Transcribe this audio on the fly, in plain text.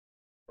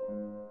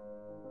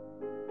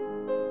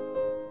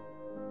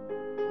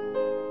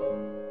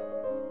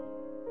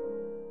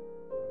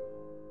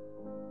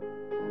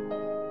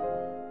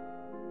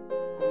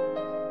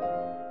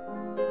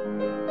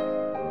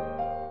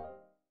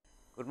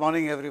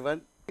morning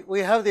everyone.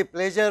 We have the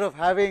pleasure of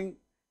having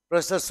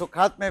Professor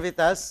Sukhatme with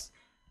us.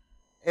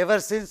 Ever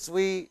since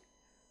we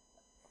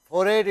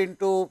forayed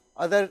into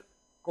other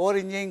core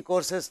engineering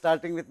courses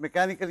starting with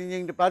mechanical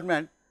engineering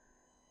department,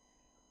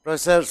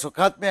 Professor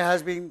Sukhatme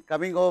has been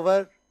coming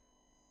over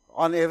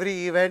on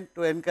every event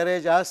to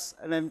encourage us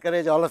and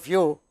encourage all of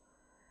you.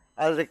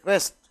 I will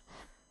request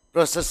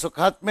Professor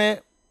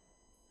Sukhatme,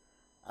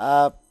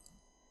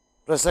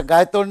 Professor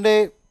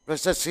Gaitonde,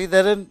 Professor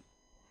Sridharan,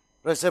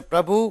 Professor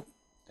Prabhu.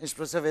 Is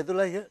Professor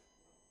Vedula here?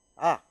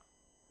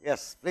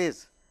 Yes,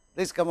 please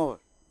come over.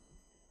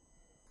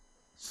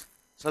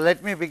 So,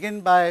 let me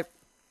begin by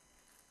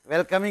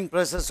welcoming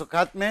Professor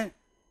Sukhatme.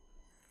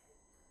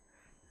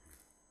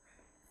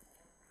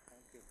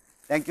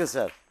 Thank you,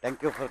 sir.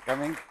 Thank you for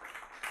coming.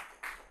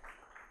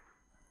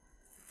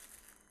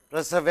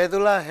 Professor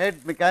Vedula,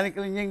 Head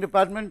Mechanical Engineering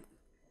Department.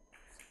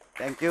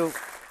 Thank you.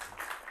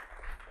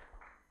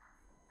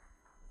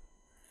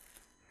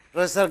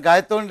 Professor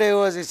Gaitonde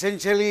was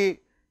essentially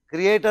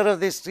creator of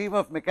this stream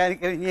of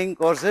mechanical engineering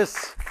courses.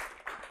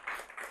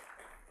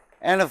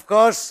 And of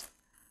course,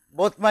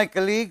 both my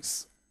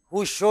colleagues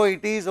whose show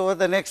it is over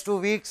the next 2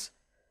 weeks,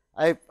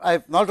 I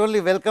not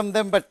only welcome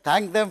them, but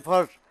thank them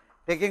for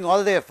taking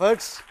all the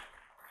efforts.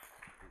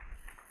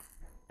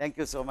 Thank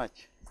you so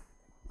much.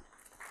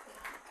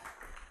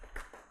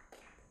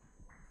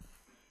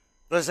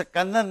 Professor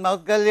Kannan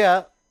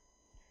Maudgalya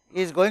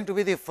is going to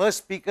be the first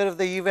speaker of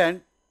the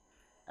event,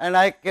 and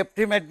I kept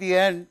him at the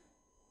end.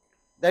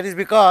 That is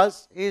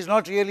because he is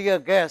not really a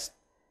guest.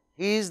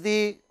 He is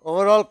the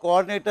overall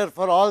coordinator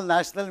for all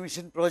national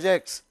mission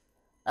projects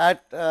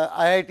at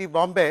IIT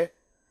Bombay,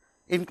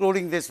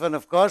 including this one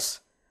of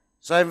course.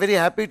 So, I am very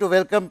happy to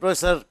welcome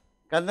Professor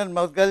Kannan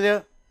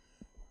Maudgalya.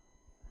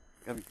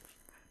 Come here.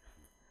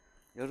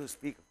 You have to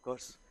speak of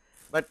course,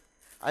 but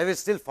I will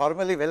still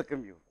formally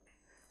welcome you.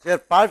 So, you are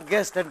part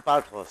guest and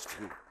part host.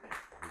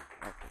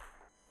 Okay.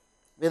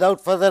 Without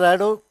further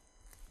ado,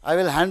 I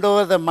will hand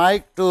over the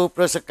mic to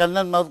Professor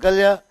Kannan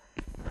Maudgalya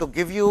to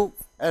give you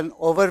an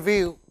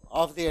overview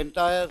of the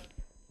entire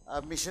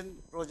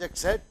mission project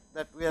set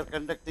that we are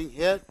conducting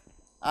here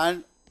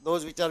and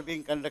those which are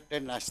being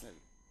conducted nationally.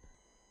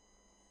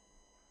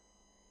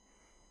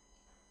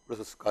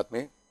 Professor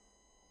Sukhatme,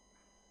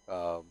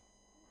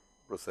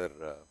 Professor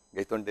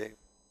Gaitonde,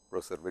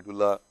 Professor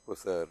Vedula,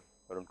 Professor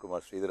Arun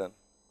Kumar Sridharan,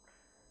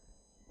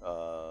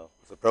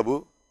 Professor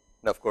Prabhu,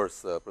 and of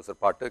course, Professor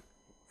Phatak,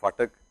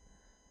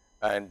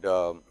 and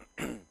all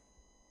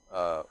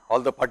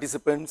the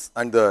participants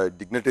and the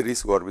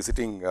dignitaries who are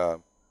visiting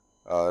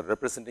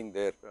representing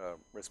their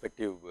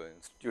respective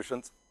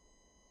institutions.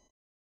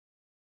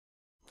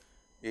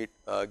 It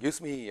gives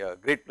me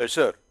great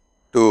pleasure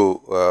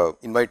to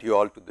invite you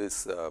all to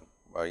this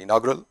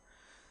inaugural.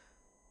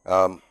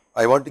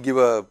 I want to give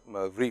a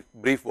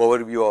brief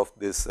overview of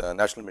this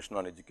National Mission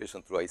on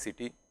Education through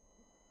ICT.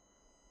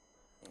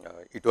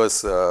 It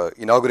was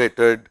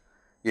inaugurated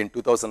in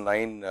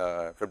 2009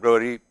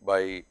 February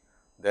by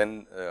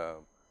then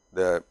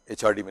the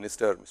HRD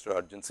Minister Mr.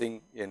 Arjun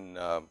Singh in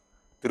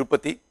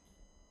Tirupati.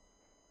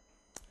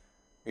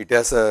 It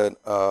has a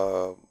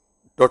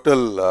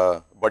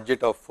total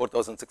budget of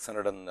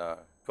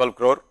 4,612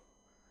 crore,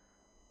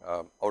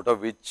 out of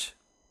which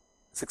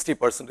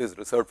 60% is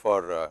reserved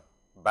for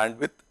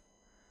bandwidth,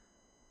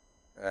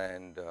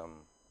 and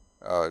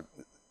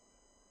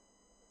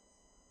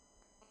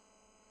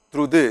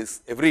through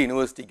this every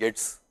university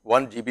gets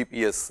 1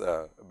 Gbps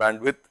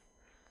bandwidth.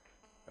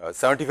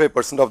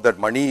 75% of that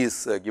money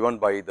is given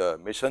by the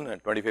mission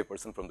and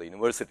 25% from the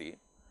university,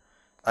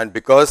 and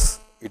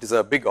because it is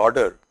a big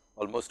order,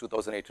 almost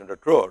 2,800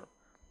 crore,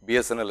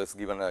 BSNL has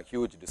given a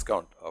huge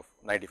discount of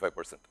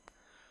 95%.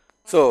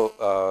 So,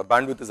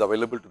 bandwidth is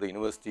available to the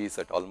universities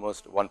at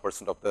almost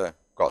 1% of the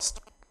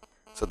cost.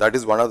 So, that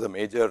is one of the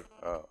major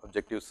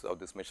objectives of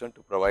this mission,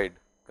 to provide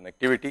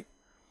connectivity.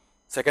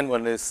 Second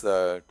one is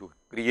to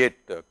create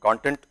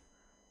content,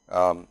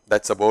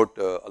 that is about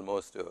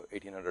almost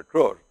 1,800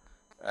 crore,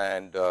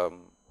 and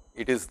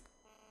it is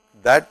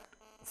that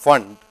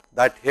fund,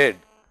 that head,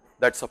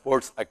 that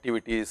supports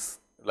activities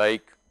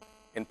like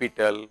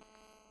NPTEL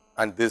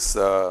and this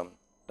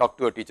Talk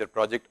to a Teacher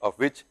project, of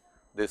which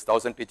this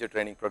 1000 teacher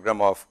training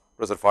program of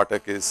Professor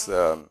Phatak is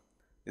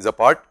a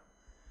part.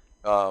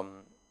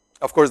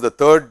 Of course, the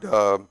third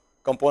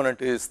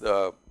component is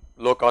the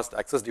low cost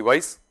access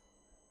device,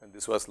 and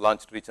this was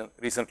launched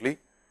recently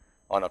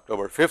on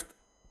October 5th.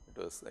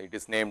 It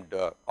is named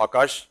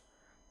Akash,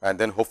 and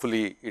then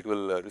hopefully it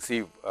will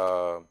receive,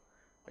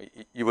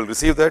 you will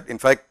receive that. In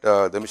fact,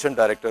 the mission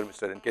director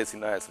Mr. N.K.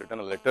 Sinha has written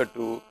a letter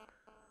to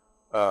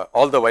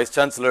all the vice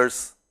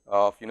chancellors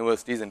of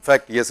universities. In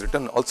fact, he has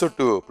written also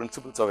to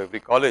principals of every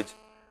college,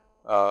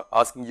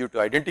 asking you to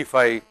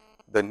identify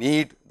the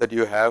need that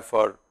you have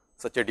for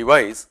such a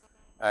device,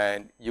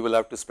 and you will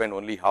have to spend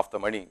only half the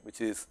money, which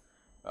is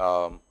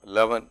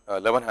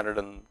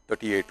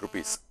 1138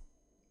 rupees.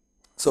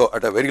 So,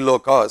 at a very low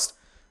cost,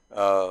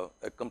 a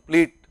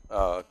complete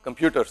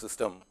computer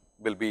system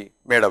will be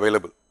made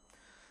available.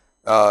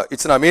 It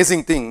is an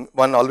amazing thing.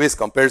 One always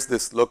compares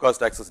this low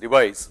cost access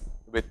device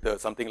with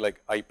something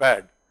like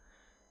iPad.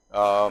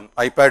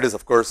 iPad is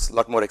of course a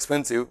lot more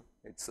expensive.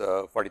 It is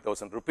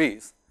 40,000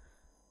 rupees.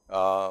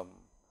 Of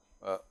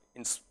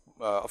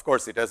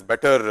course, it has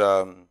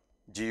better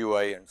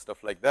GUI and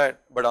stuff like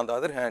that, but on the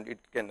other hand, it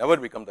can never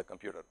become the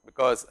computer,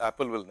 because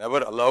Apple will never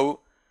allow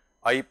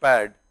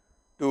iPad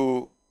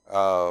to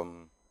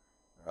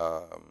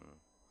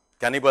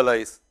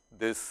cannibalize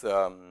this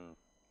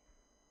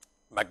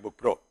MacBook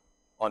Pro,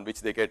 on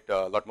which they get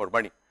a lot more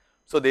money.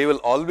 So, they will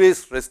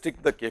always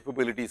restrict the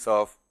capabilities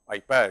of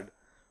iPad.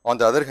 On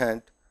the other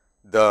hand,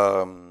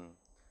 the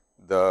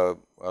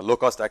low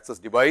cost access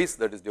device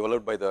that is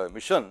developed by the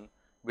mission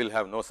will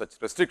have no such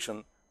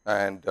restriction,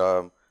 and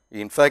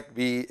in fact,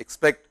 we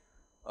expect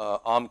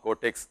ARM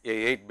Cortex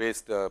A8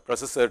 based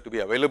processor to be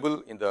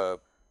available in the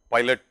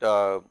pilot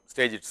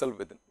stage itself.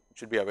 It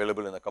should be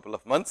available in a couple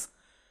of months,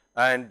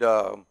 and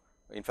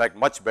in fact,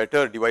 much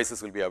better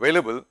devices will be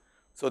available.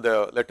 So,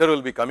 the letter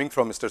will be coming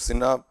from Mr.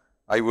 Sinha.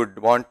 I would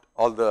want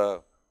all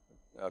the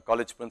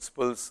college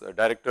principals,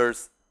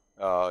 directors,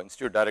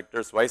 institute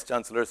directors, vice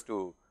chancellors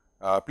to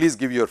please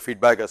give your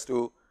feedback as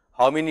to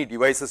how many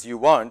devices you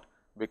want,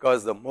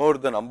 because the more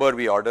the number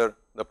we order,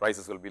 the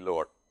prices will be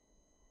lower.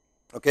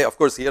 Okay, of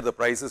course, here the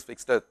price is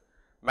fixed at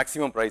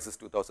maximum price is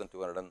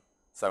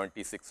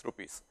 2,276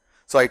 rupees.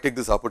 So, I take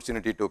this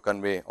opportunity to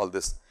convey all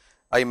this.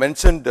 I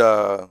mentioned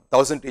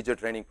 1000 teacher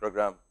training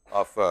program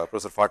of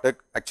Professor Phatak.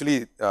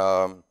 Actually,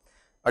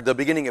 at the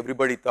beginning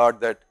everybody thought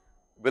that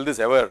will this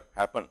ever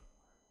happen.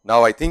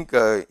 Now, I think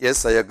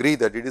yes, I agree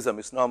that it is a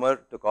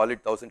misnomer to call it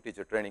 1000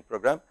 teacher training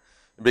program,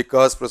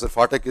 because Professor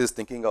Phatak is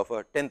thinking of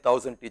a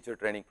 10,000 teacher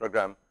training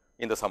program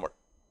in the summer.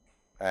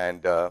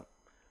 And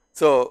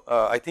so,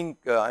 I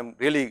think I am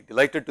really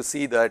delighted to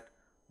see that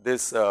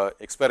this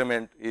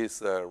experiment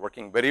is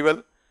working very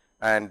well,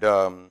 and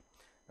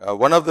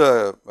one of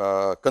the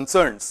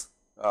concerns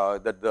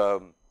that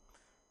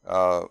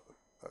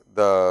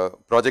the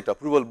project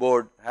approval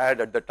board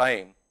had at the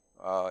time,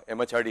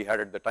 MHRD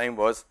had at the time,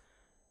 was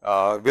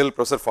will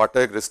Professor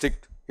Phatak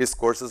restrict his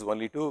courses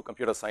only to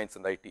computer science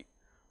and IT.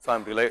 So, I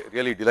am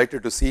really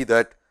delighted to see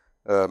that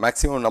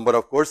maximum number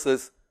of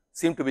courses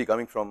seem to be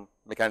coming from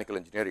mechanical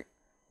engineering,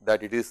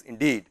 that it is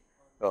indeed,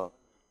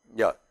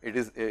 yeah, it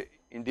is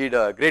indeed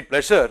a great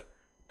pleasure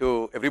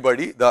to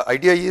everybody. The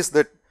idea is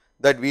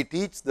that we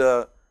teach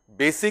the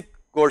basic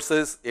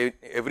courses in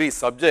every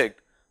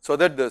subject, so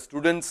that the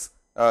students,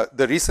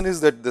 the reason is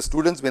that the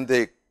students, when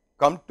they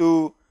come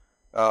to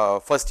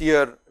first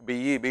year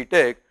BE,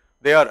 BTech,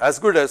 they are as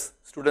good as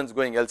students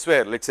going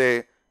elsewhere, let us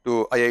say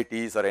to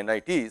IITs or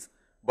NITs,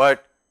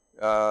 but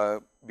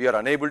we are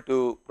unable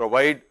to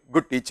provide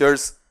good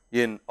teachers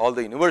in all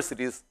the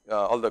universities,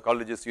 all the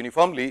colleges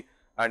uniformly,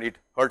 and it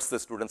hurts the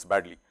students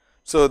badly.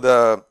 So,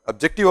 the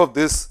objective of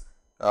this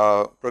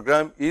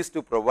program is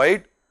to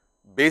provide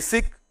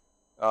basic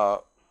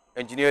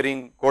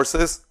engineering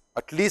courses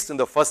at least in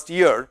the first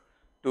year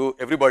to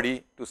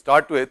everybody to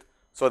start with,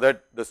 so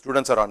that the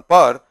students are on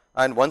par,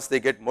 and once they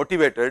get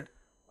motivated,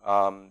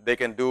 they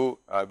can do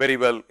very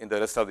well in the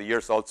rest of the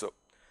years also.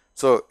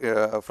 So,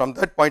 from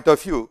that point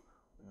of view,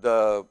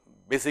 the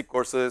basic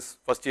courses,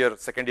 first year,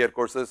 second year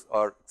courses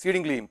are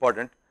exceedingly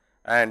important,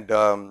 and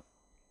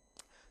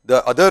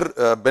the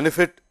other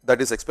benefit that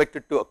is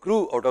expected to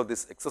accrue out of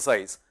this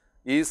exercise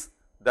is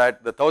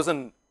that the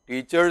 1000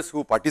 teachers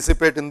who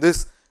participate in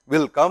this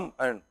will come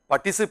and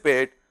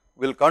participate,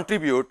 will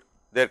contribute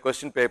their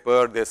question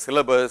paper, their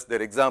syllabus,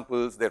 their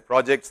examples, their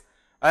projects,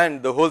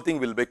 and the whole thing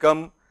will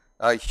become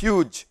a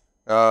huge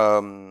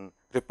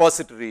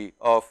repository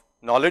of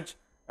knowledge,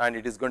 and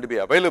it is going to be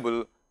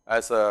available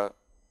as a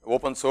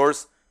open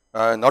source,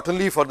 not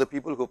only for the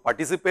people who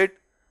participate,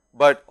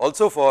 but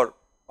also for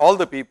all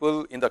the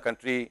people in the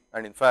country,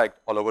 and in fact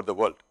all over the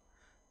world.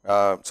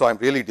 So, I am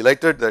really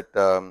delighted that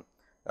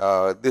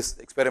this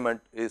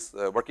experiment is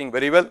working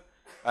very well,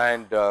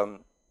 and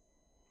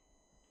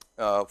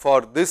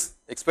for this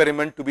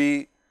experiment to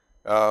be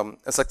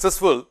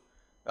successful,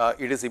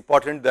 it is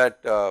important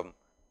that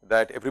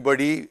that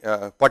everybody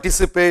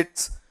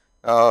participates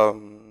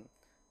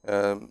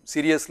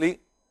seriously.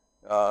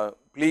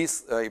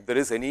 Please, if there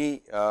is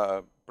any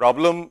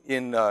problem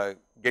in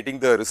getting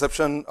the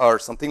reception or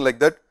something like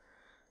that,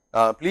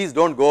 please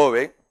do not go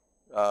away.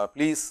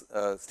 Please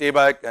stay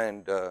back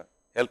and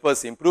help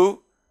us improve,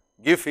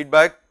 give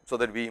feedback so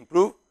that we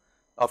improve.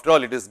 After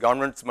all, it is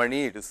government's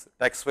money, it is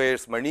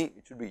taxpayers' money,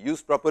 it should be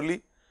used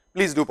properly.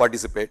 Please do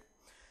participate.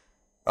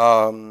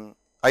 I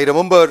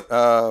remember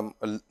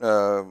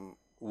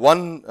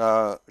one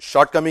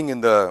shortcoming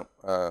in the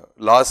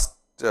last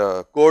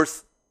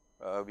course.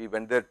 We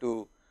went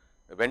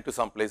to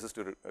some places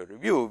to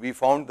review. We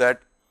found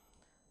that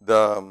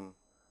the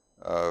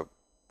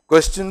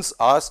questions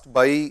asked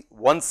by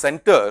one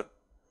center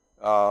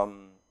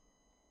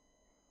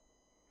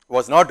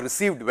was not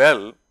received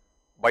well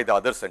by the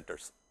other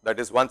centers. That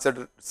is, one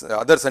center,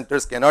 other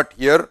centers cannot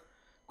hear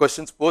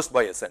questions posed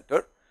by a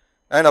center,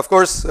 and of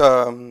course,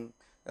 it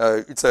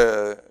is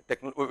a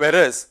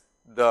whereas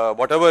the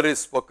whatever is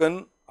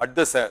spoken at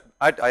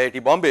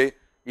IIT Bombay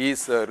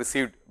is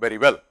received very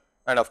well,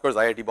 and of course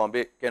IIT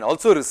Bombay can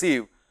also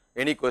receive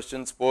any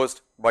questions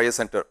posed by a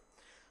center.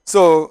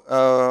 So,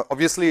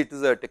 obviously it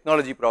is a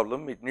technology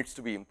problem, it needs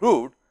to be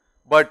improved,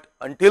 but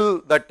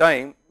until that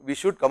time we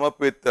should come up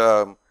with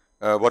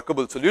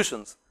workable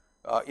solutions.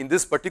 In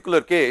this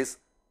particular case,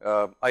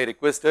 I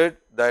requested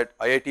that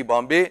IIT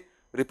Bombay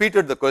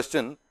repeated the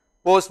question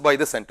posed by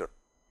the center,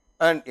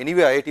 and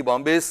anyway IIT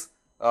Bombay's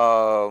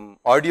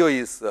audio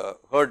is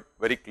heard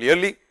very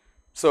clearly.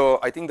 So,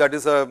 I think that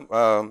is a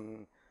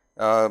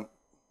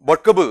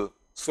workable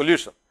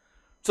solution.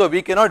 So,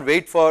 we cannot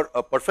wait for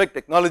a perfect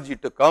technology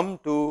to come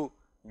to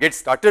get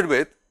started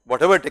with.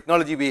 Whatever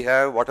technology we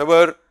have,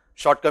 whatever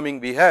shortcoming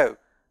we have,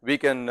 we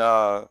can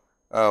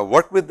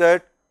work with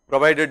that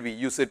provided we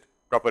use it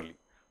properly.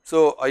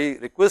 So, I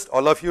request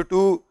all of you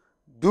to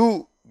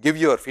do give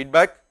your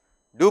feedback,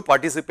 do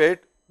participate,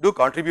 do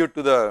contribute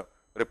to the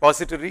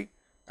repository,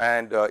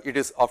 and it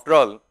is after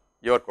all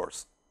your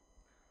course.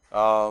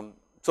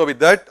 So, with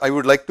that I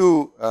would like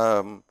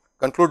to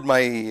conclude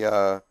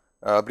my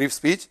brief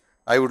speech.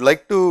 I would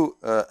like to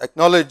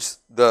acknowledge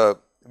the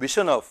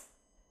vision of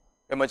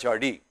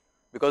MHRD,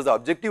 because the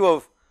objective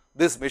of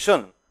this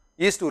mission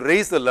is to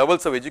raise the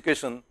levels of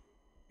education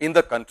in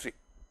the country.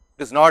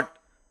 It is not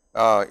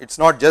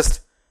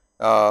just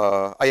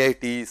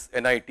IITs,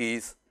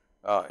 NITs,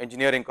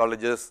 engineering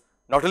colleges,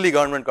 not only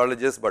government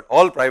colleges, but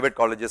all private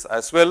colleges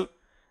as well,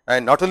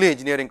 and not only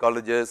engineering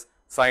colleges,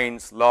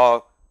 science,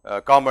 law,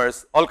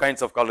 commerce, all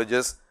kinds of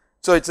colleges.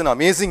 So, it is an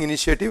amazing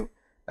initiative,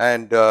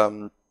 and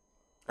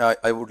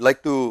I would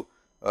like to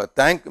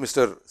thank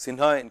Mr.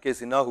 Sinha, N. K.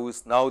 Sinha, who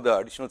is now the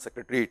Additional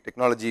Secretary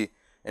Technology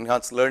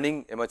Enhanced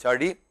Learning,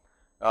 MHRD,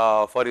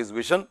 for his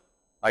vision.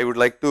 I would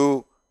like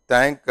to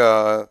thank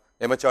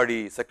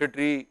MHRD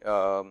Secretary,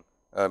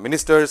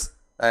 Ministers,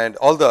 and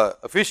all the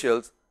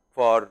officials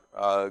for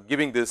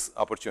giving this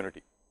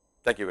opportunity.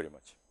 Thank you very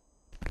much.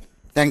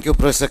 Thank you,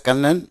 Professor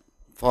Kannan,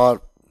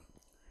 for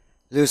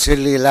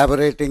lucidly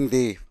elaborating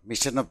the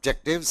mission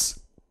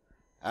objectives,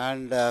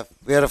 and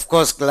we are of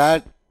course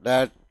glad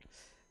that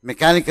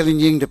Mechanical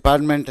Engineering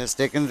Department has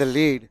taken the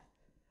lead.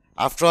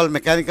 After all,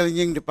 Mechanical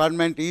Engineering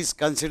Department is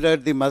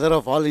considered the mother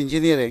of all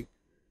engineering,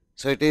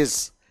 so it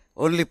is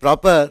only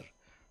proper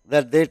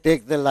that they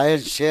take the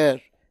lion's share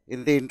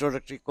in the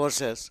introductory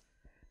courses.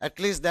 At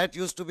least that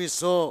used to be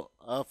so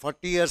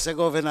 40 years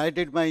ago when I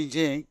did my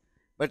engineering,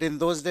 but in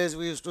those days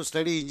we used to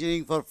study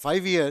engineering for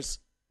 5 years.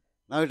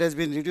 Now it has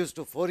been reduced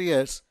to 4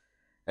 years,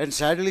 and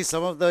sadly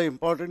some of the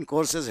important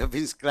courses have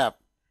been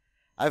scrapped.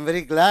 I am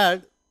very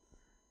glad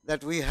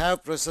that we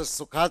have Professor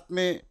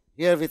Sukhatme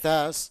here with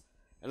us,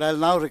 and I will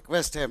now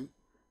request him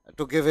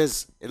to give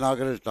his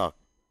inaugural talk.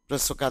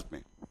 Professor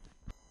Sukhatme.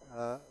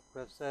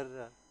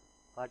 Professor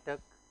Patak,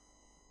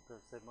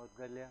 Professor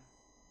Moudgalya,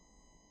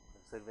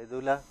 Professor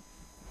Vedula,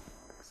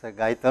 Professor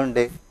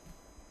Gaitonde,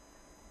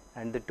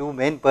 and the two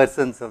main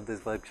persons of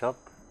this workshop,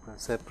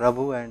 Professor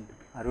Prabhu and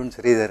Arun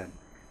Sridharan.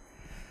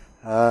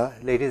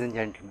 Ladies and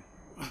gentlemen,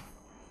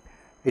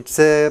 it is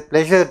a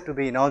pleasure to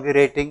be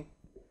inaugurating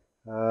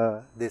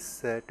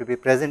to be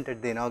present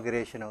at the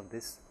inauguration of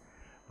this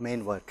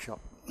main workshop.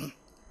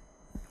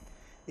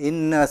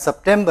 In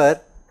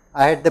September,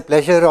 I had the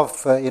pleasure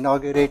of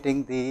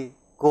inaugurating the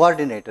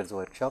coordinators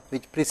workshop,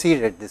 which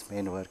preceded this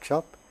main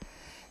workshop,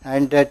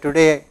 and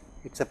today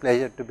it is a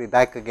pleasure to be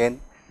back again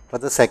for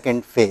the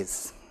second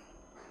phase.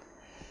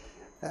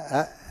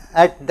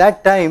 At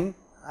that time,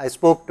 I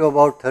spoke to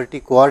about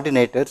 30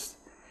 coordinators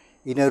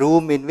in a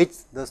room in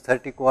which those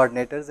 30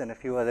 coordinators and a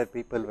few other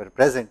people were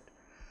present.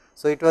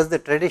 So, it was the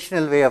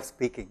traditional way of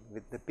speaking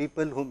with the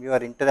people whom you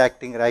are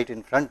interacting right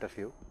in front of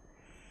you.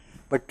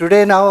 But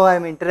today now I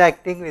am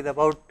interacting with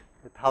about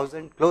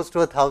 1,000, close to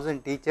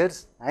 1,000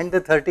 teachers and the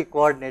 30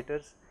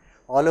 coordinators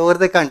all over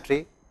the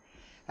country,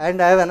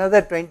 and I have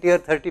another 20 or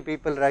 30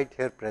 people right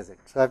here present.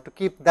 So, I have to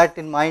keep that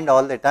in mind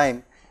all the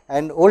time,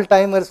 and old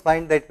timers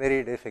find that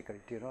very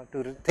difficult,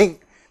 to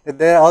think that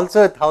there are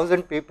also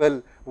 1,000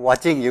 people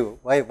watching you,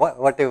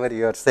 whatever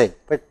you are saying,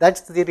 but that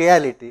is the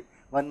reality,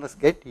 one must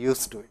get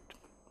used to it.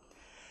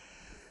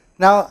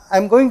 Now, I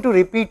am going to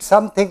repeat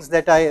some things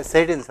that I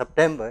said in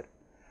September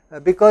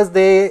because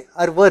they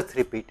are worth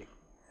repeating.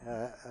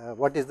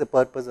 What is the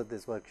purpose of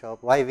this workshop,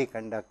 why we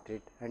conduct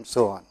it, and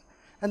so on.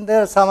 And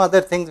there are some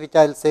other things which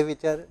I will say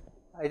which are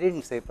I did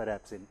not say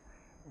perhaps in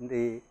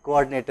the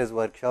coordinators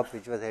workshop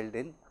which was held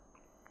in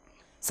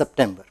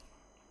September.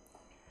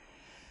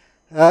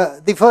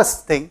 The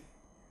first thing,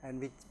 and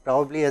which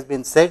probably has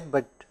been said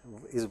but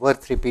is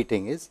worth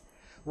repeating, is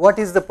what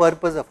is the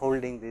purpose of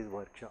holding these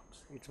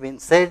workshops. It has been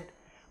said,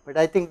 but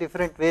I think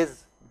different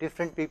ways,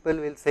 different people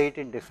will say it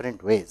in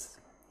different ways.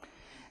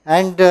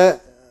 And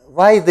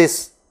why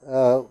this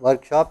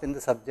workshop in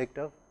the subject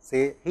of,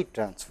 say, heat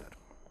transfer.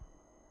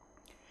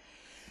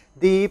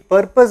 The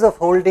purpose of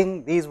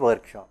holding these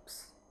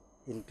workshops,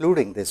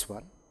 including this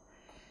one,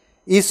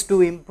 is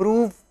to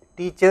improve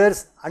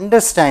teachers'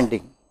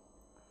 understanding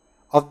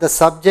of the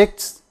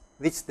subjects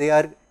which they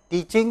are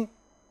teaching,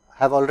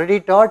 have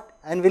already taught,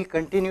 and will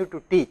continue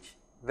to teach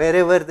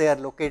wherever they are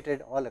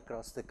located all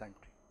across the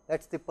country. That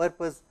is the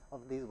purpose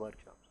of these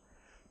workshops,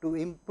 to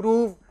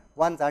improve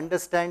one's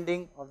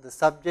understanding of the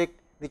subject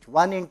which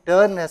one in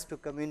turn has to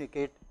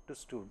communicate to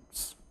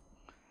students.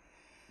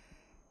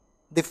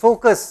 The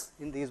focus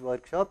in these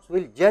workshops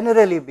will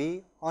generally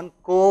be on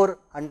core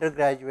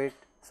undergraduate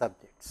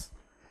subjects,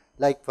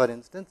 like for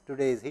instance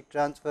today is heat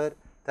transfer,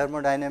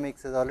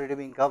 thermodynamics has already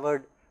been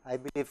covered, I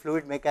believe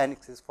fluid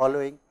mechanics is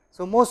following.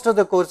 So, most of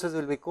the courses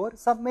will be core,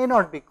 some may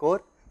not be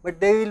core, but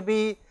they will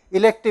be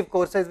elective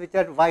courses which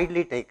are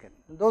widely taken,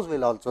 those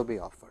will also be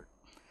offered.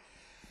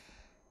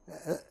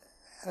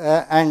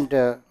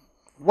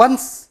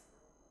 Once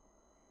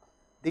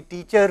the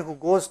teacher who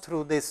goes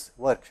through this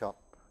workshop,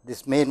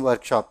 this main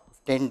workshop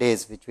of 10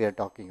 days which we are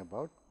talking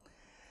about,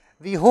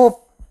 we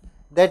hope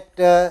that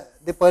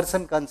the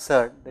person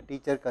concerned, the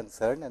teacher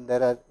concerned, and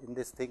there are in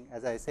this thing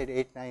as I said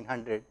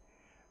 800-900,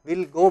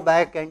 will go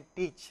back and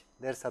teach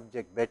their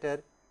subject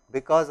better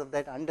because of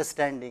that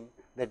understanding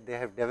that they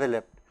have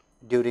developed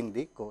during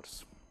the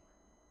course.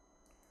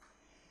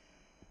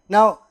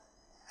 Now,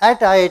 at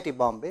IIT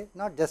Bombay,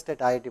 not just at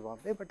IIT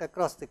Bombay, but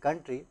across the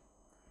country,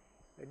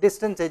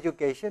 distance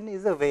education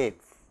is a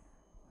wave,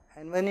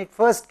 and when it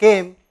first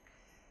came,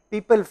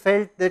 people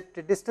felt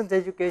that distance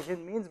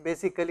education means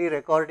basically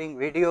recording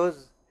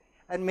videos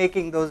and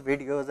making those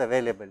videos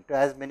available to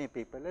as many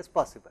people as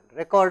possible,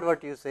 record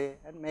what you say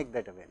and make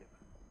that available.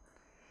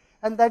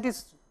 And that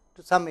is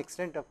to some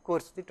extent of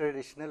course the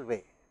traditional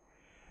way,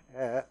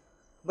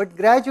 but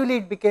gradually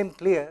it became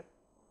clear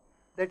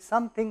that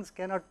some things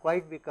cannot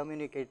quite be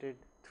communicated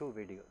through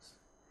videos.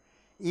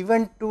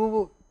 Even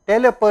to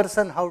tell a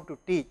person how to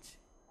teach,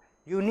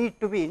 you need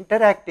to be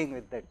interacting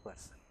with that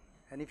person,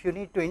 and if you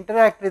need to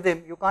interact with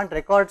him, you can't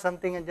record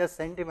something and just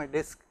send him a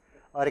disc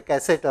or a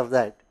cassette of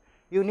that.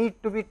 You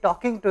need to be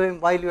talking to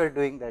him while you are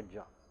doing that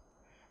job,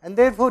 and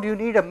therefore you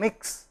need a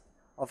mix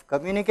of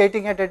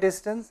communicating at a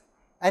distance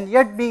and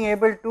yet being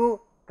able to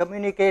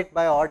communicate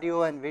by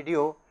audio and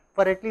video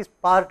for at least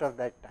part of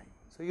that time.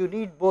 So, you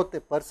need both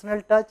a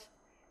personal touch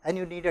and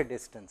you need a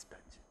distance touch,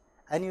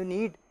 and you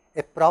need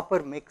a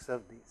proper mix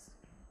of these.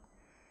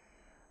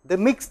 The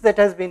mix that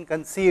has been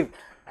conceived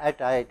at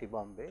IIT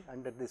Bombay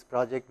under this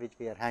project which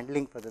we are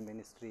handling for the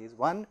ministry is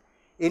one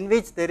in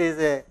which there is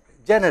a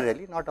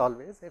generally, not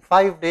always, a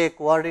 5-day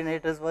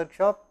coordinators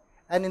workshop,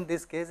 and in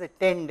this case a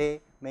 10-day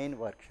main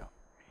workshop.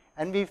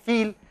 And we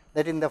feel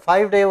that in the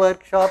 5-day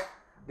workshop,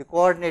 the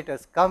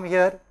coordinators come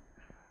here,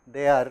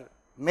 they are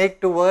made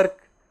to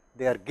work,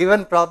 they are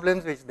given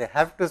problems which they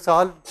have to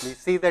solve, we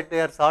see that they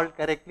are solved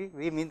correctly,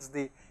 we means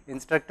the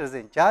instructors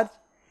in charge,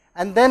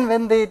 and then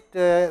when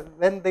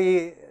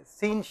the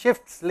scene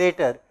shifts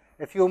later,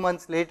 a few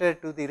months later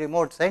to the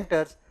remote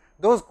centers,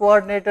 those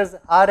coordinators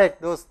are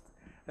at those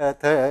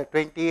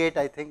 28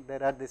 I think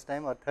there are this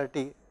time or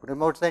 30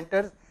 remote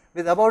centers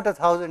with about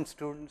 1,000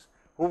 students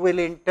who will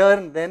in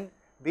turn then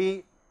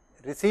be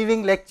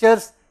receiving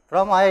lectures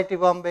from IIT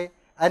Bombay,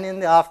 and in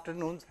the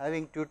afternoons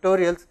having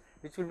tutorials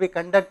which will be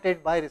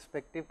conducted by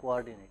respective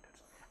coordinators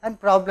and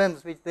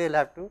problems which they will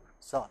have to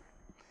solve.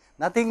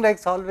 Nothing like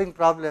solving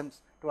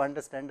problems to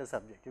understand the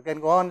subject. You can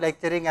go on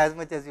lecturing as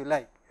much as you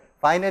like.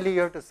 Finally,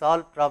 you have to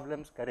solve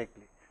problems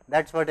correctly.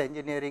 That is what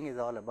engineering is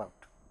all about.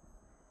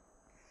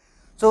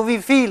 So, we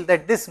feel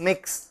that this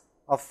mix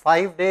of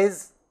 5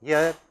 days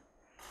here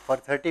for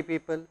 30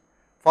 people,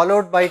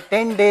 followed by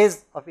 10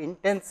 days of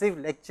intensive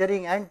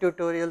lecturing and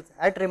tutorials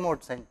at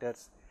remote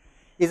centers,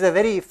 is a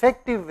very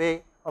effective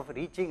way of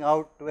reaching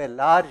out to a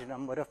large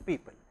number of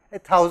people.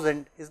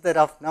 1,000 is the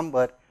rough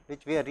number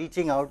which we are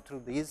reaching out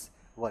through these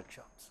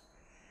workshops.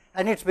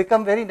 And it has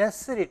become very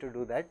necessary to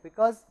do that,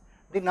 because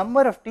the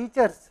number of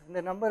teachers and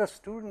the number of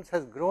students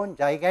has grown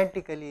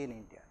gigantically in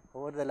India.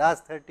 Over the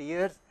last 30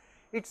 years,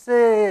 it is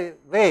a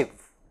wave,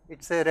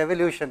 it is a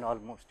revolution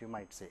almost, you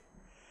might say.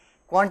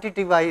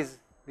 Quantity wise,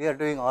 we are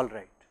doing all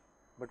right,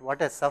 but what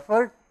has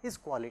suffered is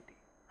quality,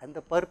 and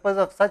the purpose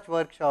of such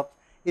workshops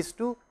is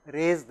to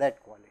raise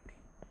that quality.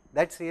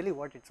 That is really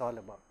what it is all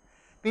about.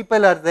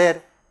 People are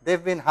there, they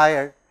have been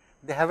hired,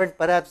 they have not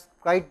perhaps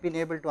quite been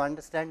able to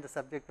understand the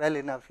subject well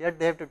enough, yet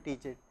they have to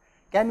teach it.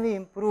 Can we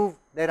improve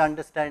their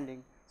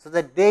understanding so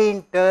that they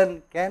in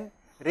turn can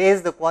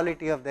raise the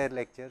quality of their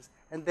lectures,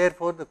 and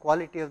therefore the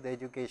quality of the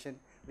education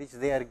which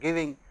they are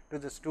giving to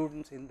the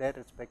students in their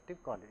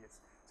respective colleges.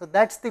 So,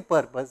 that is the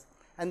purpose,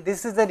 and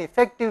this is an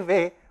effective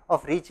way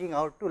of reaching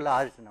out to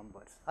large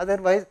numbers.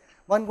 Otherwise,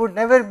 one would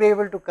never be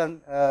able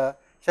to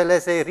shall I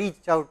say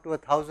reach out to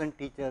 1,000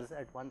 teachers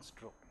at one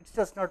stroke. It is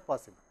just not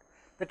possible.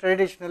 The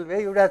traditional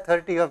way, you would have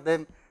 30 of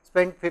them,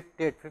 spend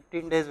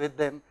 15 days with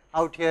them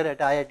out here at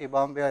IIT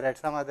Bombay or at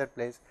some other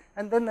place,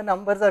 and then the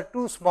numbers are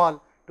too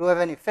small to have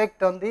an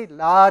effect on the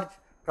large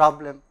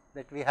problem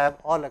that we have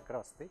all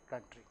across the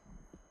country.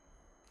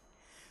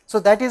 So,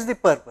 that is the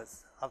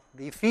purpose.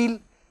 We feel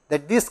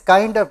that this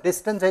kind of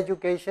distance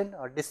education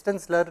or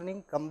distance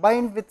learning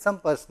combined with some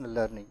personal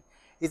learning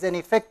is an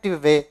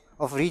effective way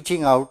of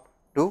reaching out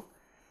to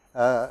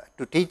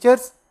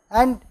teachers,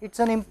 and it is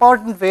an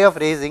important way of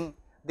raising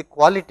the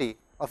quality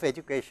of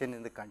education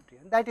in the country,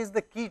 and that is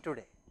the key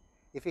today.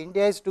 If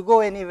India is to go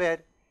anywhere,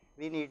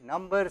 we need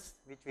numbers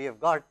which we have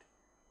got,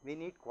 we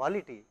need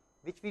quality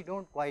which we do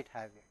not quite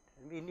have yet,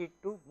 and we need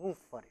to move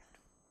for it.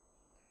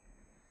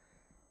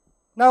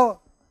 Now,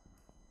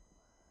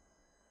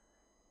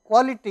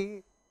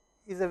 quality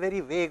is a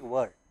very vague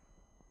word.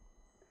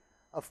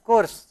 Of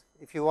course,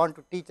 if you want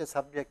to teach a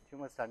subject, you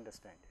must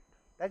understand it.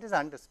 That is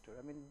understood.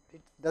 I mean,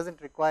 it does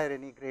not require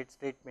any great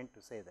statement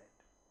to say that.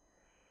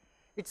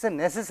 It is a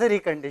necessary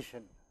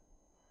condition,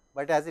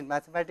 but as in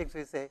mathematics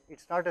we say, it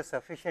is not a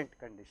sufficient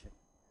condition,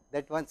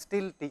 that one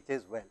still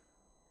teaches well.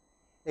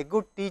 A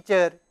good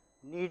teacher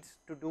needs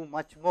to do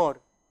much more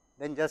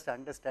than just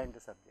understand the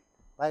subject.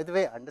 By the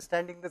way,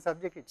 understanding the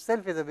subject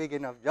itself is a big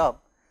enough job,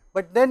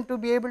 but then to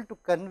be able to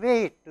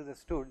convey it to the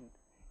student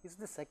is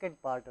the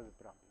second part of the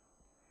problem.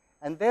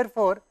 And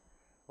therefore,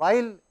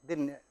 while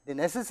the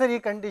necessary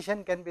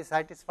condition can be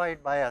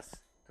satisfied by us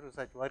through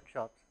such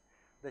workshops,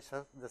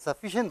 the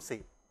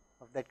sufficiency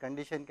of that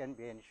condition can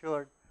be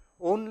ensured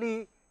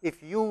only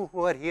if you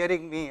who are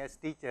hearing me as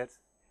teachers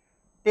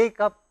take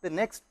up the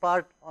next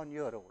part on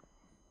your own.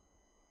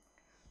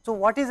 So,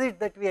 what is it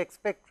that we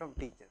expect from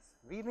teachers?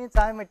 We means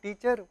I am a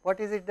teacher, what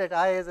is it that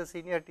I as a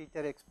senior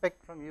teacher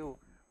expect from you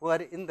who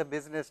are in the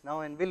business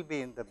now and will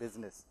be in the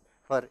business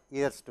for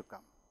years to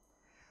come?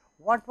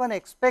 What one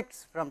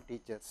expects from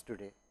teachers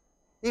today,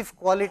 if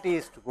quality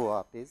is to go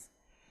up, is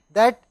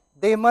that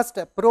they must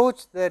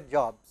approach their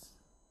jobs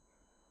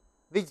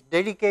with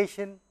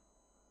dedication,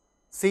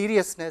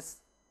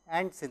 seriousness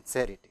and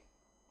sincerity.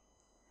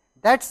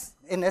 That is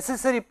a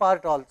necessary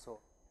part also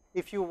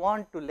if you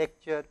want to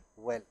lecture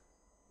well.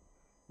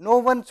 No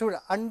one should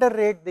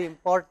underrate the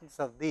importance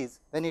of these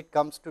when it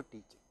comes to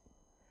teaching.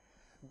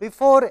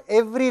 Before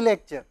every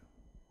lecture,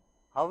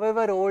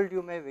 however old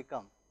you may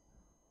become,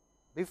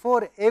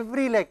 before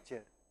every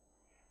lecture,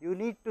 you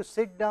need to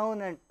sit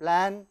down and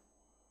plan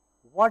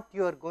what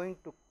you are going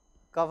to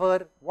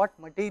cover, what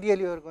material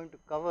you are going to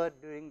cover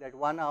during that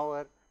 1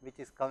 hour which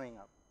is coming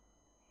up.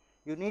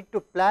 You need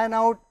to plan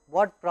out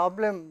what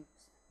problems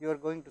you are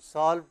going to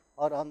solve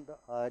or on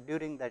the,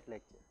 during that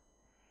lecture.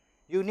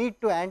 You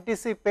need to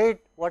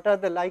anticipate what are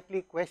the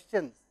likely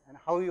questions and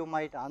how you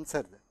might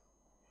answer them.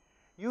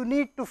 You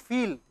need to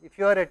feel, if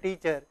you are a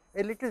teacher,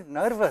 a little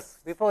nervous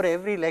before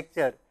every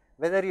lecture,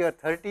 whether you are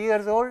 30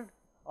 years old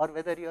or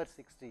whether you are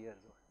 60 years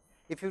old.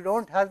 If you do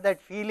not have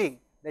that feeling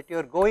that you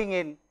are going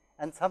in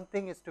and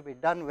something is to be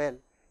done well,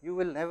 you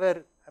will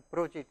never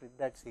approach it with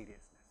that seriousness.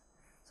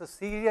 So,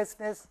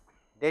 seriousness,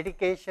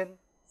 dedication,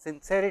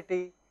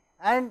 sincerity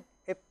and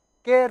a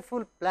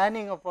careful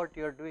planning of what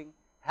you are doing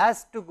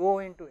has to go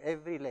into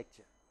every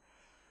lecture.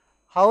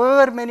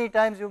 However many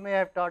times you may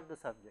have taught the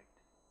subject,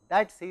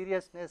 that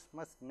seriousness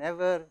must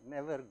never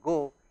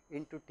go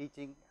into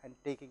teaching and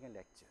taking a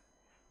lecture.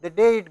 The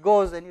day it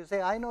goes and you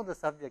say, I know the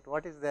subject,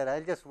 what is there, I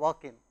will just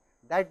walk in,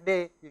 that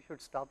day you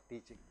should stop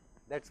teaching.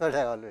 That is what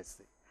I always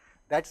say.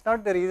 That is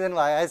not the reason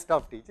why I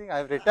stopped teaching, I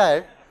have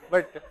retired,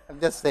 but I am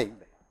just saying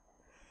that.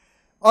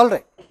 All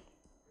right.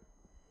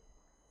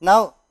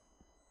 Now,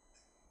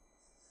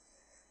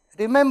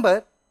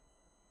 remember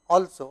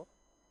also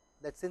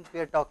that since we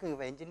are talking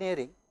of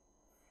engineering,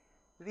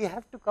 we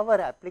have to cover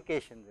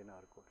applications in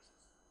our courses.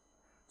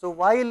 So,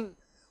 while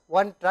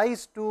one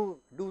tries to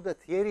do the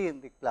theory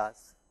in the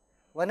class,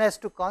 one has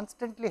to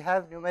constantly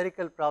have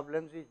numerical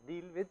problems which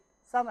deal with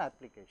some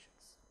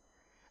applications,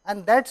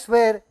 and that is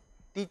where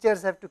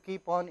teachers have to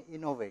keep on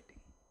innovating.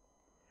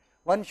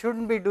 One should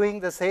not be doing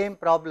the same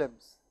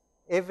problems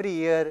every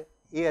year,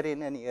 year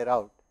in and year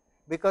out,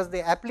 because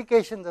the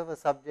applications of a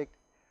subject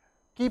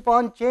keep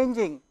on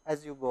changing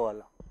as you go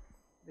along.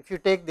 If you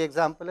take the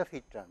example of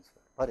heat transfer,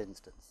 for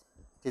instance,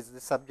 which is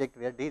the subject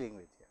we are dealing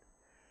with here.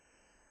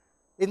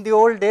 In the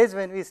old days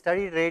when we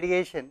studied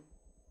radiation,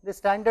 the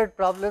standard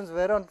problems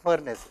were on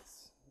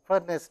furnaces,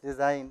 furnace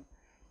design,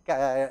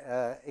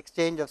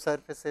 exchange of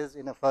surfaces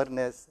in a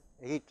furnace,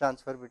 heat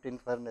transfer between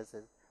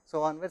furnaces,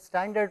 so on, were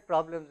standard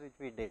problems which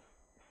we did.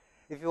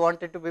 If you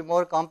wanted to be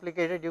more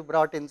complicated, you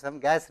brought in some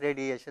gas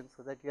radiation,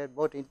 so that you had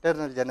both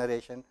internal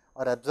generation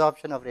or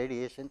absorption of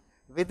radiation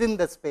within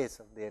the space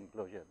of the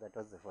enclosure, that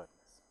was the furnace.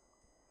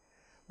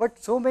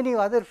 But so many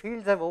other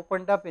fields have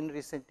opened up in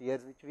recent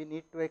years which we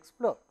need to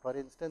explore. For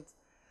instance,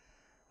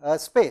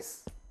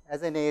 space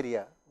as an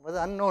area was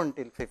unknown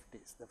till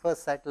 50s. The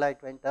first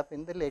satellite went up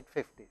in the late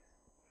 50s,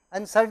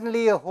 and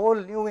suddenly a whole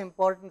new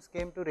importance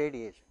came to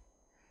radiation.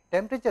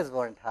 Temperatures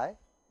were not high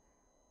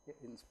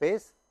in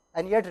space,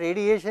 and yet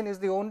radiation is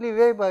the only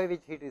way by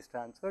which heat is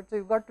transferred. So,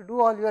 you have got to do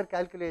all your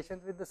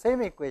calculations with the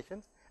same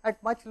equations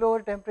at much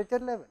lower temperature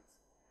levels.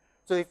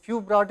 So, if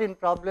you brought in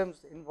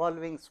problems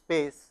involving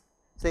space,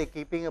 say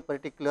keeping a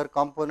particular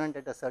component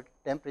at a certain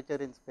temperature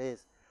in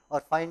space, or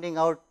finding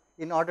out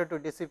in order to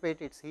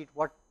dissipate its heat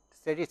what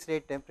steady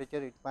state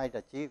temperature it might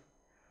achieve,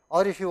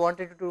 or if you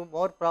wanted to do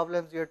more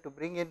problems, you have to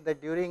bring in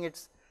that during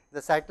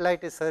the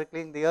satellite is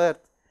circling the earth,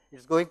 it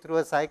is going through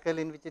a cycle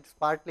in which it is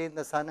partly in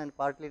the sun and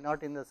partly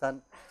not in the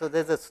sun. So,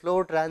 there is a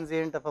slow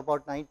transient of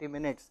about 90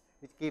 minutes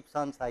which keeps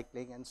on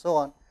cycling and so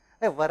on,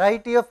 a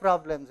variety of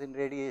problems in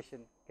radiation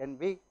can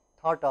be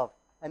thought of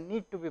and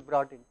need to be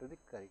brought into the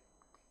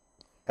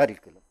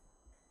curriculum.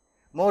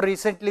 More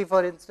recently,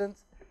 for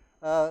instance,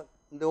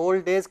 in the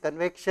old days,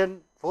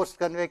 convection, forced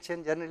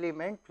convection generally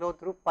meant flow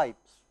through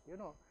pipes,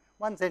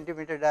 1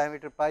 centimeter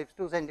diameter pipes,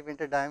 2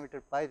 centimeter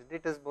diameter pipes,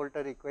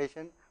 Dittus-Boelter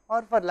equation,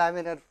 or for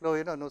laminar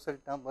flow, Nusselt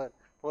number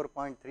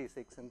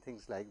 4.36 and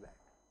things like that.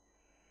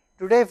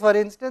 Today, for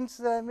instance,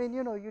 I mean,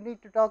 you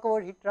need to talk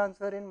about heat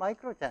transfer in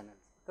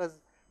microchannels, because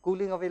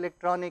cooling of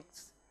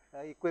electronics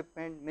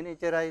equipment,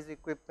 miniaturized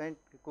equipment,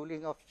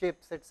 cooling of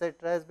chips,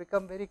 etc., has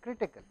become very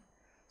critical.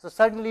 So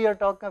suddenly you are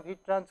talking of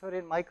heat transfer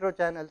in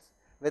microchannels,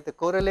 where the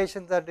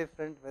correlations are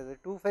different, where the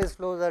two-phase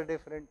flows are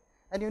different,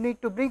 and you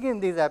need to bring in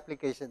these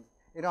applications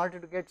in order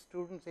to get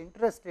students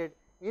interested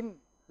in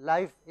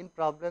life, in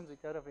problems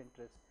which are of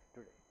interest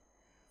today.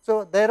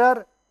 So there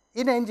are,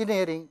 in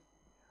engineering,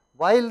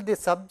 while the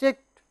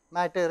subject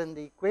matter and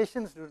the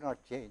equations do not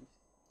change,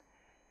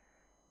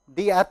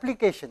 the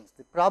applications,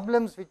 the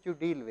problems which you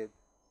deal with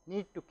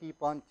need to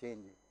keep on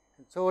changing.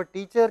 And so a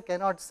teacher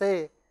cannot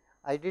say,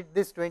 I did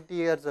this 20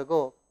 years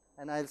ago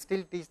and I will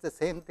still teach the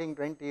same thing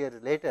 20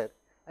 years later.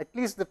 At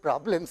least the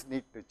problems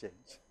need to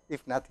change,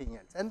 if nothing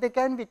else, and they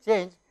can be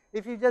changed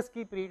if you just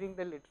keep reading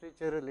the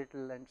literature a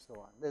little and so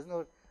on. There is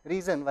no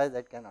reason why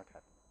that cannot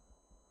happen.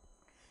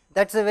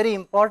 That is a very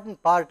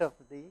important part of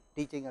the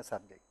teaching a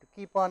subject, to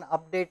keep on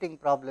updating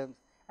problems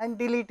and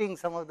deleting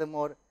some of the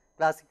more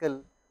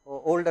classical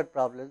or older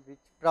problems which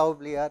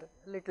probably are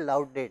a little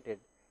outdated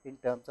in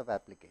terms of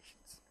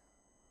applications.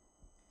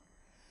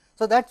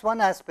 So that is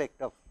one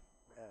aspect of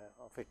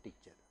a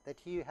teacher, that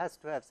he has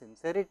to have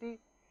sincerity,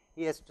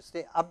 he has to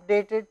stay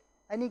updated,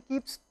 and he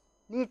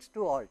needs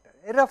to alter.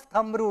 A rough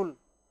thumb rule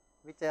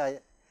which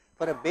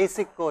for a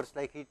basic course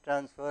like heat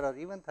transfer or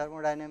even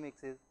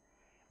thermodynamics is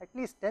at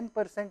least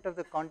 10% of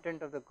the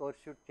content of the course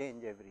should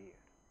change every year.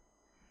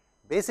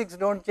 Basics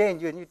do not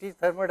change. When you teach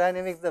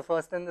thermodynamics, the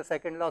first and the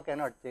second law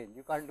cannot change,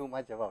 you can't do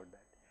much about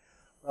that.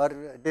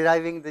 Or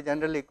deriving the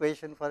general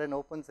equation for an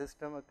open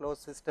system, a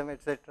closed system,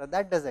 etc.,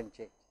 that does not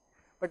change.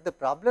 But the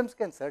problems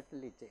can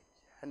certainly change,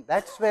 and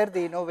that is where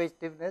the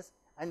innovativeness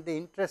and the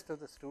interest of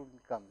the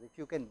student comes, if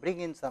you can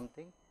bring in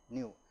something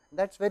new.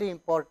 That is very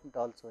important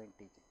also in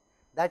teaching.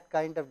 That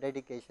kind of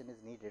dedication is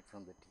needed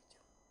from the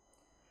teacher.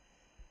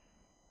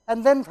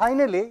 And then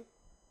finally,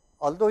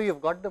 although you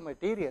have got the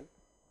material,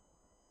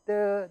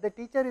 the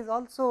teacher is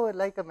also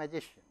like a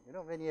magician,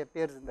 when he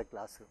appears in the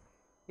classroom.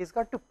 He has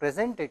got to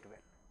present it well.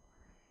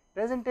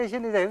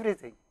 Presentation is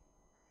everything.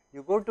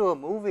 You go to a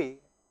movie,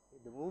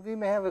 the movie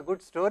may have a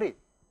good story,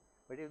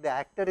 but if the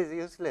actor is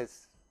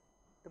useless,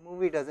 the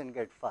movie does not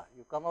get far.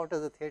 You come out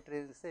of the theatre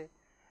and say,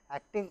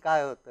 acting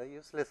काय होतं,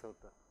 useless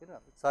होतं.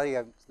 Sorry, I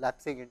am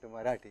lapsing into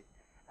Marathi.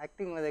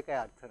 Acting मध्ये काय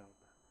अर्थ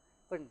नव्हता,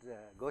 पण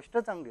गोष्ट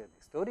चांगली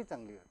होती, स्टोरी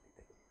चांगली होती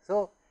त्याची.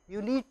 So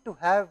you need to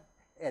have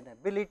an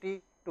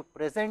ability to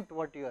present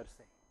what you are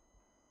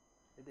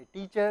saying. The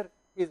teacher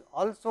is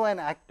also an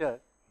actor.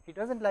 He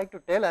does not like to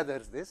tell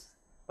others this,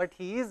 but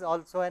he is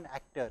also an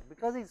actor,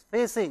 because he is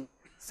facing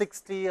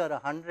 60 or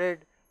 100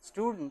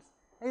 students.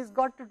 He has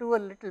got to do a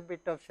little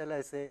bit of, shall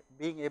I say,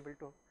 being able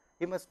to,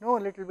 he must know a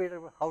little bit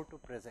about how to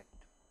present.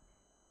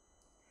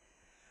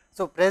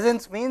 So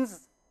presence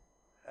means,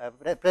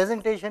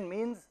 presentation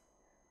means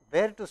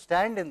where to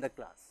stand in the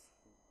class,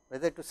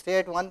 whether to stay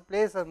at one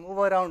place or move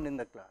around in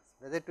the class,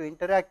 whether to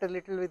interact a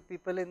little with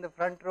people in the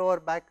front row or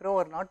back row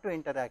or not to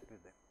interact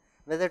with them,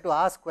 whether to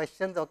ask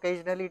questions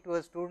occasionally to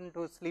a student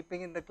who is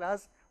sleeping in the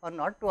class or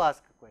not to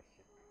ask a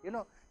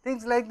question,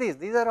 things like this.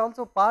 These are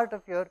also part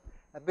of your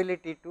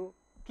ability to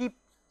keep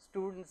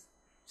students,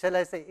 shall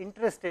I say,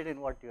 interested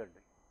in what you are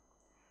doing.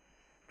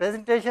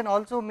 Presentation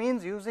also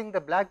means using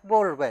the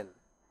blackboard well,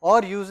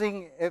 or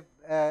using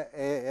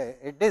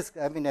a disk,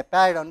 I mean a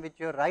pad on which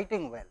you are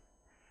writing well.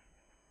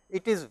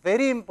 It is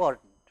very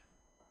important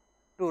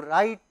to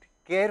write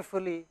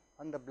carefully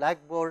on the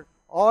blackboard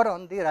or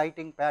on the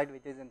writing pad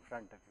which is in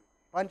front of you.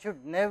 One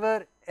should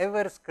never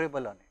ever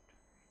scribble on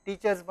it.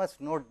 Teachers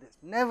must note this,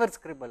 never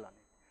scribble on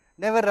it.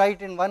 Never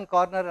write in one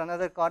corner,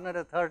 another corner,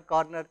 a third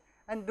corner,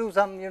 and do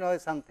some,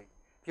 something.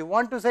 If you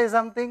want to say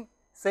something,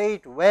 say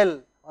it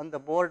well on the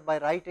board by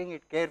writing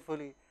it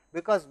carefully,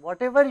 because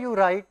whatever you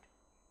write,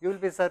 you will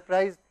be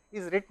surprised,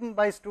 is written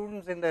by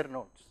students in their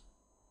notes.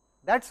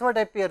 That is what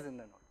appears in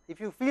the notes. If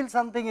you feel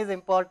something is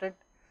important,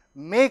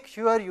 make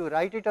sure you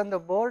write it on the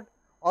board,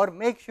 or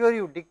make sure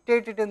you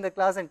dictate it in the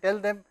class and tell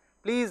them,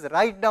 please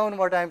write down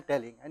what I am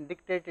telling and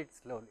dictate it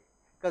slowly,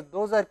 because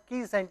those are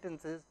key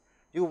sentences.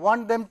 You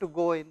want them to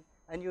go in,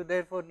 and you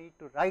therefore need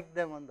to write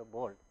them on the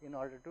board in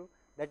order to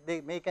that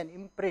they make an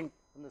imprint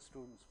on the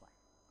student's mind.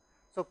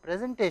 So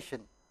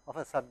presentation of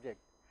a subject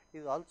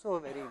is also a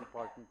very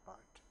important part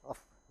of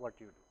what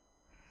you do.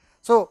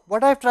 So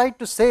what I have tried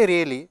to say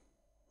really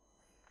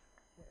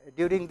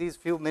during these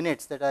few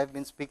minutes that I have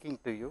been speaking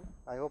to you,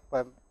 I hope I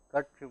have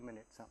got few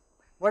minutes now.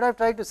 What I have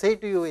tried to say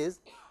to you is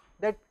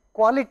that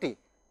quality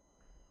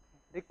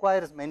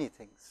requires many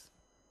things.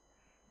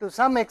 To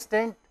some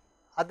extent,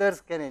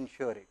 others can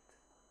ensure it.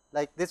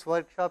 like this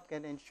workshop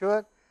can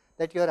ensure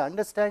that your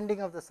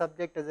understanding of the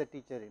subject as a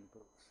teacher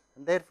improves,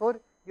 and therefore,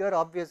 you are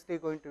obviously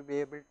going to be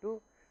able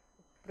to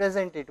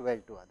present it well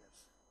to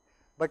others.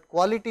 But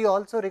quality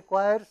also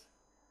requires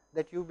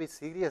that you be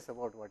serious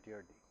about what you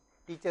are doing.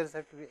 Teachers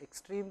have to be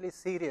extremely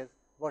serious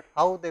about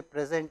how they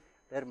present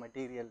their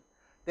material.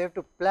 They have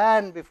to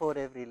plan before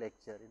every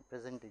lecture in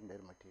presenting their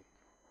material.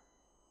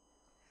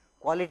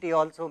 Quality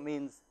also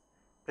means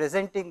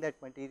presenting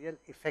that material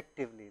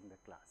effectively in the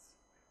class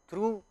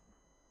through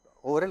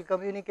oral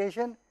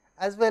communication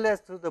as well as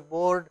through the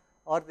board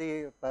or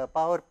the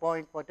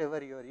PowerPoint,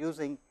 whatever you are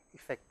using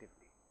effectively.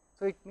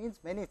 So, it means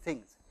many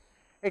things.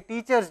 A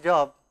teacher's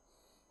job,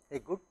 a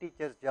good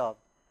teacher's job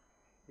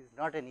is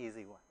not an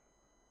easy one.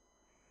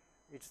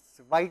 It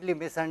is widely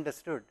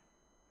misunderstood,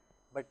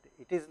 but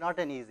it is not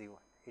an easy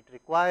one. It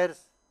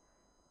requires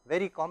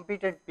very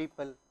competent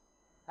people,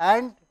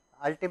 and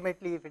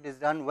ultimately if it is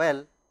done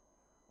well,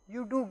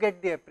 you do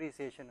get the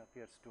appreciation of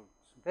your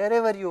students.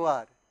 Wherever you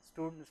are,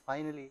 students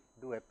finally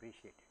do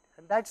appreciate it,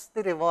 and that is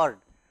the reward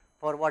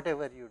for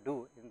whatever you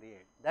do in the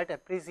end, that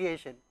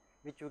appreciation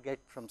which you get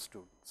from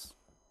students.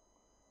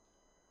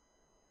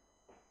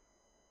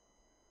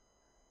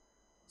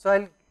 So, I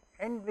will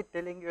end with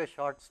telling you a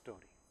short story.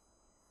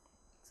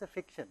 It is a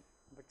fiction,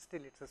 but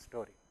still it is a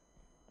story.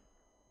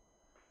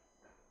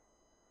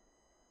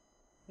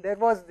 There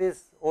was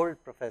this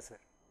old professor,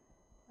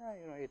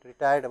 he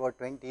retired about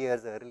 20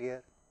 years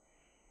earlier,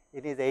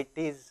 in his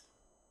 80s,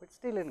 but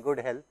still in good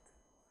health,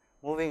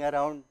 moving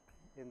around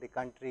in the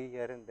country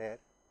here and there.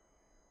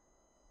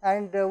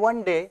 And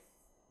one day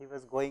he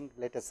was going,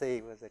 let us say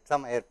he was at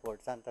some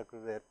airport, Santa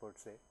Cruz airport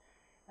say,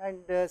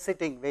 and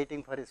sitting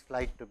waiting for his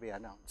flight to be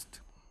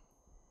announced.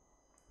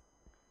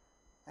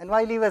 And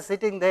while he was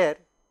sitting there,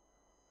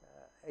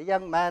 a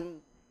young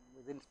man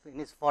in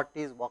his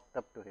 40s walked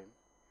up to him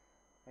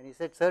and he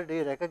said, "Sir, do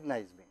you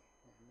recognize me?"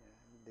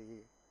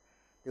 And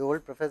the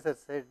old professor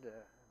said,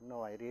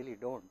 "No, I really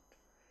don't."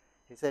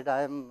 He said,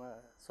 "I am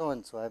so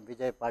and so, I am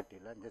Vijay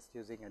Patil, I am just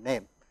using a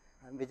name.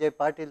 I am Vijay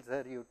Patil,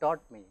 sir, you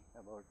taught me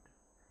about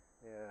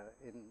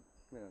in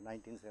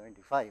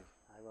 1975,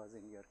 I was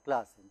in your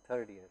class in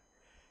 3rd year,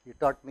 you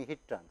taught me heat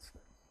transfer."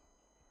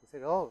 He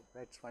said, "Oh,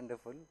 that is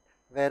wonderful,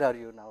 where are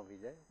you now,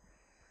 Vijay?"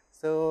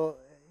 So,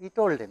 he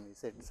told him, he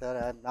said, "Sir,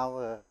 I am now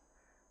a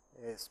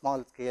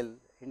small scale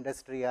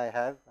industry I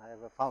have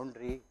a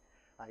foundry,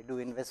 I do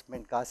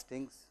investment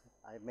castings,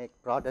 I make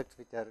products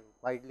which are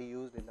widely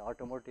used in the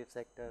automotive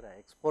sector, I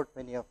export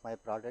many of my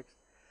products,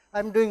 I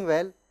am doing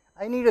well,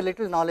 I need a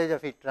little knowledge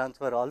of heat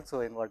transfer also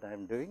in what I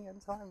am doing,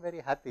 and so I am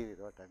very happy with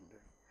what I am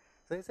doing."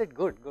 So, he said,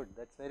 "Good, good,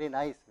 that is very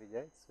nice,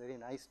 Vijay, it is very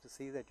nice to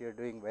see that you are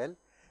doing well."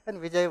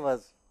 And Vijay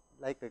was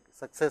like a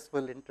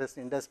successful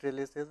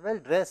industrialist, he was well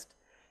dressed,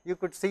 you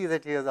could see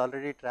that he was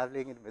already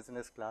traveling in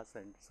business class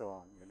and so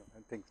on,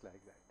 and things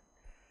like that.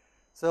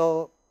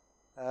 So,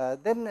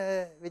 then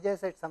Vijay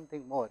said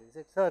something more. He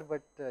said, "Sir,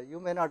 but you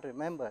may not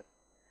remember,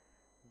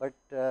 but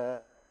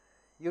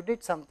you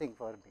did something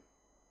for me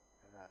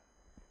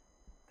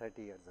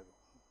 30 years ago."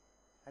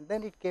 And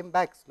then it came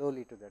back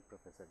slowly to that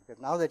professor,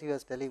 because now that he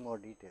was telling more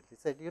details, he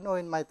said,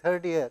 "In my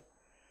 3rd year,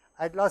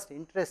 I had lost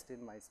interest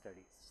in my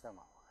studies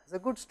somehow. I was a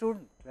good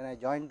student when I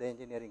joined the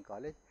engineering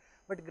college,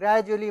 but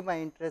gradually my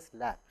interest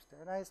lapsed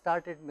and I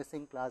started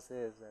missing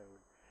classes, I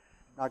would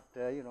not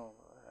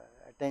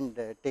attend,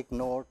 take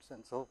notes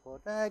and so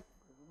forth, and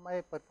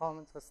my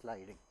performance was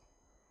sliding.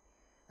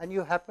 And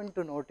you happened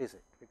to notice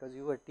it, because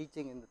you were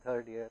teaching in the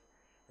 3rd year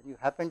and you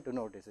happened to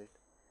notice it.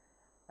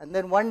 And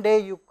then one day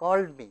you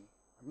called me,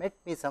 met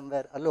me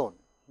somewhere alone,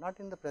 not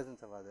in the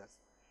presence of others,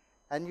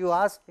 and you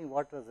asked me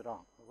what was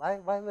wrong. Why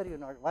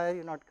are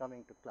you not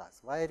coming to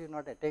class? Why are you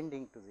not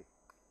attending to the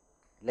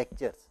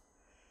lectures?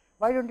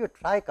 Why don't you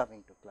try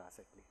coming to class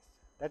at least?"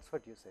 That is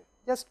what you said.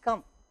 Just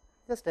come,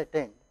 just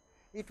attend.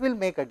 It will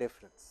make a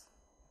difference.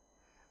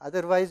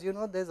 Otherwise,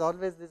 there is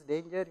always this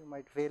danger, you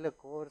might fail a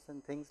course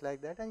and things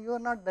like that, and you are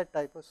not that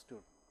type of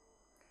student.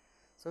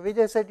 So,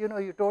 Vijay said,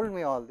 "You told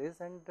me all this,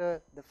 and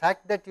the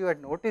fact that you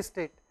had noticed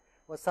it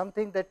was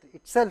something that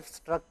itself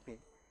struck me,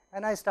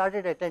 and I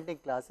started attending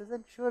classes,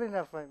 and sure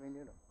enough,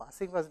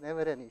 passing was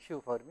never an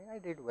issue for me, I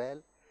did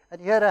well,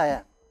 and here I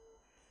am.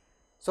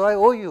 So, I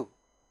owe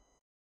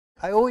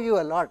you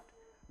a lot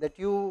that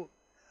you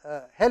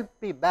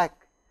helped me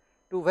back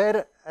to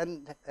where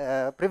and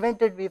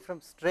prevented me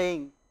from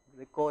straying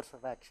the course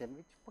of action,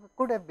 which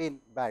could have been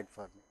bad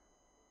for me.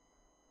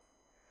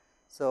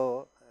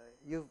 So,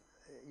 you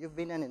have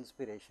been an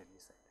inspiration," he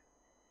said.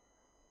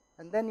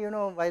 And then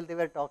while they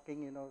were talking,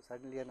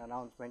 suddenly an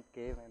announcement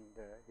came and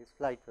his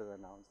flight was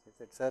announced. He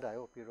said, "Sir, I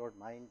hope you don't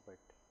mind, but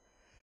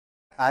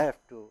I have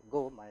to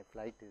go, my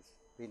flight is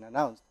been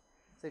announced."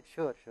 I said,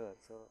 "Sure, sure."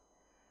 So,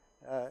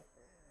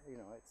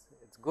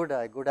 it's good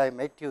I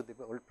met you,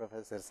 the old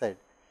professor said.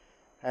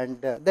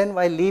 And then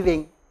while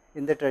leaving,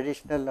 in the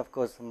traditional, of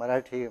course,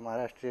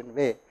 Maharashtrian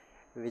way,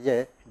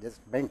 Vijay just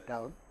bent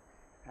down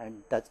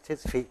and touched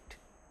his feet.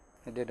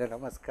 He did a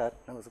namaskar,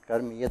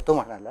 मी येतो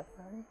म्हणाला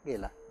आणि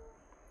गेला.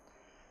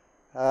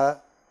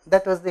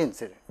 That was the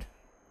incident.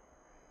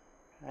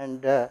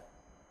 And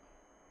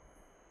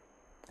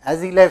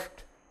as he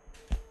left,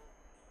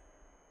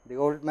 the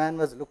old man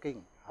was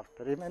looking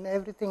after him, and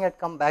everything had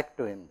come back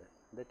to him.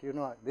 That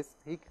this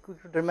he could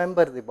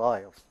remember the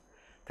boy of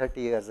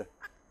 30 years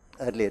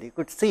earlier. He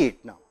could see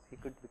it now. He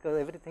could, because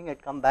everything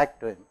had come back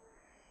to him,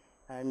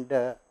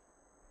 and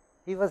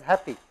he was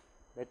happy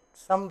that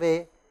some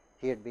way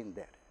he had been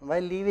there.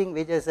 While leaving,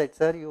 Vijay said,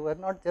 "Sir, you were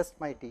not just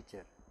my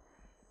teacher.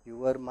 You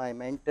were my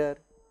mentor.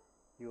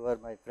 You were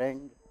my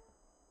friend.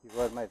 You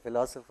were my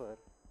philosopher.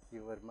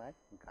 You were my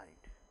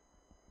guide."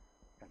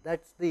 And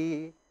that's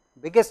the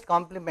biggest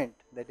compliment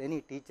that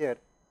any teacher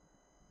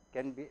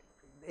can be,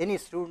 any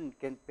student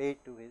can pay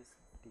to his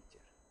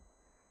teacher.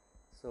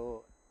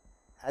 So,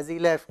 as he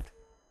left,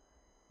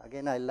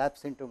 again I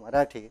lapse into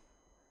Marathi.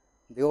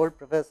 The old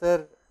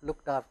professor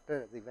looked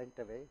after as he went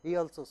away. He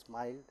also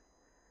smiled.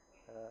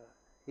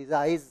 His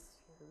eyes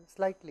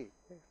slightly,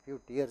 a few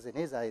tears in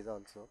his eyes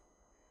also,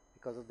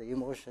 because of the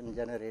emotion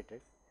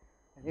generated.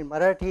 And in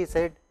Marathi he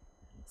said,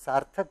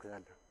 "Sarthak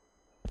zala."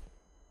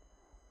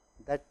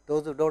 That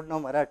those who don't know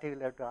Marathi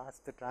will have to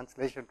ask the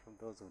translation from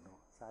those who know.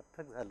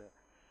 Sarthak zala.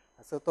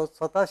 So to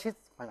स्वतःशीच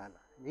म्हणाला.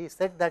 He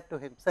said that to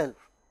himself,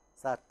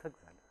 सार्थक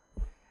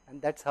झालं,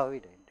 and that's how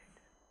it ended.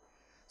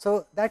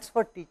 So that's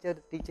what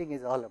teaching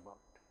is all about.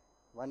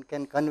 One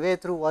can convey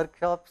through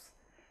workshops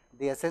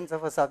the essence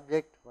of a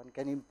subject. One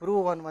can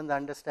improve on one's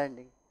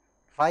understanding.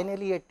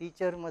 Finally, a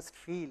teacher must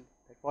feel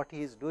that what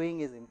he is doing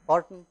is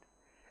important,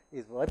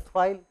 is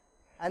worthwhile,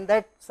 and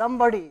that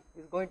somebody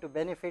is going to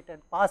benefit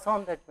and pass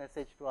on that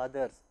message to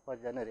others for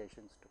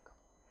generations to come.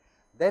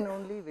 Then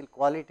only will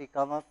quality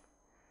come up.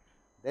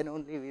 Then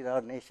only will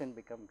our nation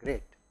become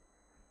great,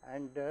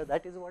 and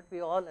that is what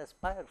we all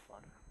aspire for.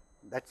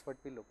 That's what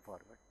we look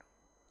forward to.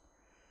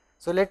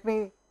 So let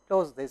me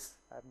close this.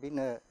 I've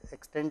been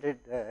extended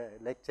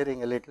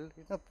lecturing a little.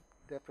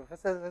 The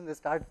professors when they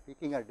start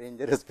speaking are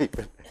dangerous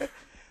people.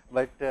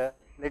 But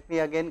let me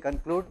again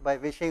conclude by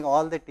wishing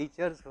all the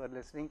teachers who are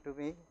listening to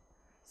me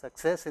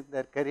success in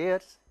their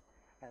careers,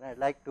 and I'd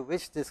like to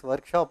wish this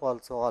workshop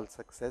also all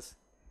success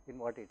in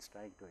what it's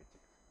trying to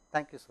achieve.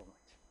 Thank you so much.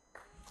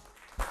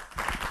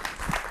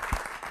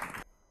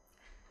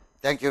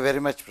 Thank you very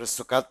much,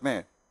 Professor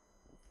Sukatme.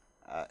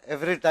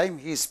 Every time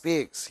he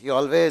speaks, he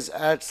always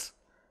adds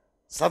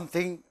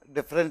something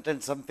different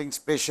and something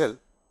special,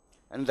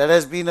 and that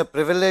has been a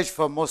privilege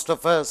for most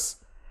of us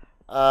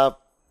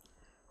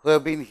who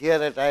have been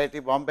here at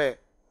IIT Bombay.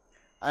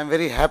 I am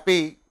very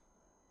happy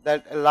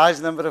that a large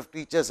number of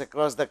teachers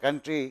across the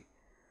country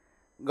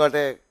got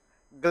a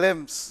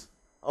glimpse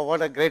of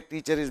what a great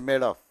teacher is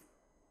made of.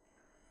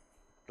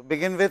 To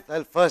begin with, I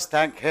will first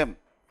thank him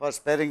for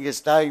sparing his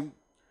time.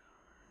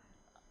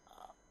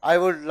 I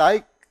would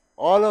like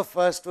all of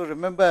us to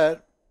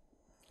remember,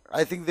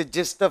 I think the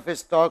gist of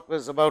his talk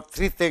was about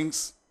three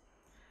things.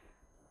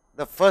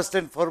 The first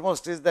and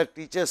foremost is that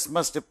teachers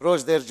must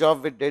approach their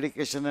job with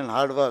dedication and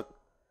hard work.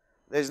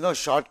 There is no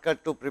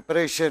shortcut to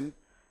preparation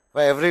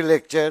for every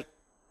lecture,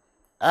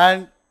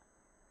 and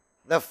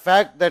the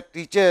fact that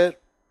teacher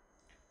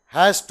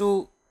has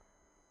to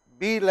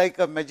be like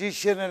a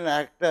magician and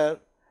actor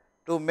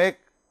to make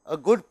a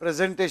good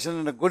presentation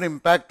and a good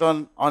impact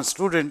on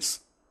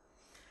students.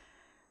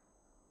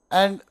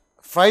 And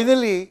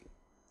finally,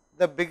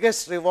 the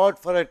biggest reward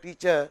for a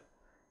teacher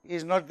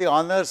is not the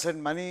honors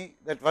and money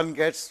that one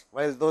gets,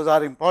 while those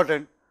are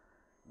important,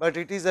 but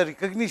it is a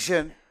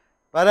recognition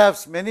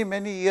perhaps many,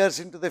 many years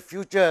into the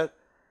future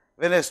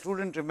when a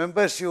student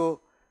remembers you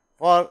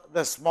for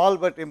the small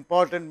but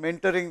important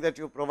mentoring that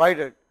you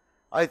provided.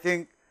 I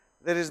think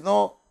there is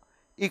no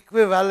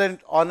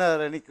equivalent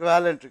honor and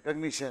equivalent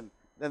recognition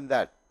than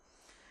that.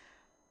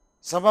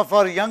 Some of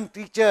our young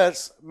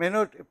teachers may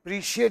not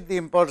appreciate the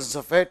importance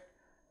of it,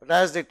 but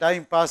as the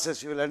time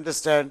passes, you will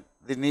understand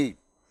the need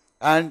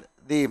and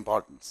the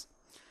importance.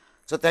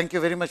 So, thank you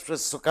very much,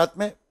 Professor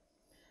Sukatme.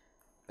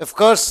 Of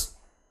course,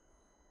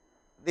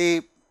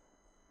 the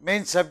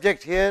main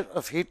subject here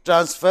of heat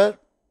transfer,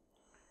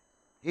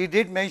 he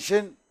did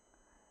mention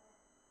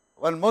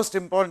one most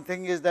important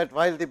thing is that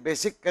while the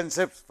basic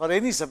concepts for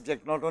any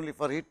subject, not only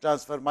for heat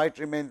transfer, might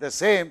remain the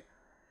same,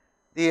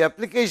 the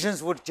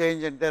applications would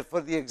change, and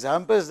therefore, the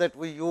examples that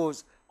we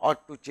use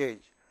ought to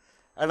change.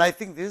 And I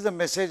think this is a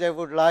message I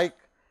would like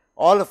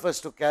all of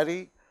us to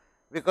carry,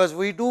 because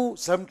we do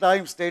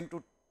sometimes tend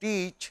to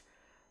teach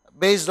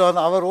based on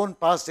our own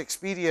past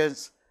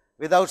experience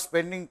without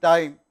spending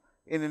time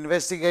in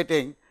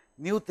investigating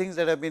new things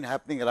that have been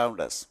happening around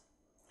us.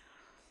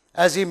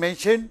 As he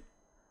mentioned,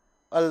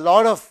 a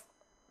lot of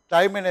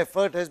time and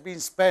effort has been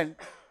spent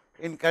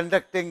in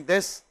conducting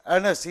this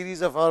and a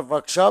series of our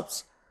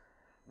workshops.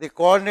 The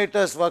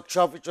coordinators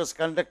workshop, which was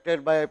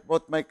conducted by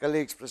both my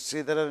colleagues,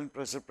 Professor Sridharan and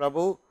Professor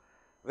Prabhu,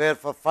 where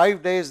for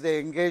 5 days they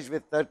engaged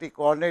with 28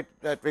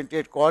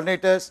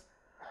 coordinators.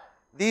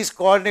 These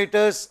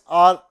coordinators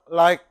are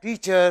like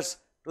teachers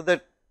to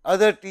the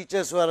other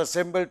teachers who are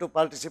assembled to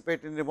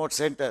participate in remote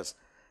centers,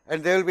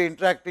 and they will be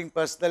interacting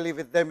personally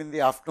with them in the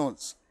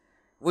afternoons.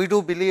 We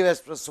do believe, as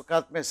Professor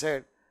Sukatme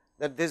said,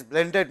 that this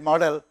blended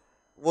model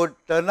would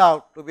turn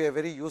out to be a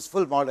very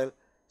useful model,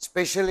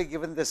 especially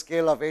given the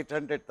scale of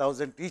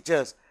 800,000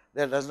 teachers.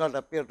 There does not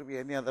appear to be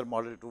any other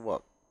model to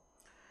work.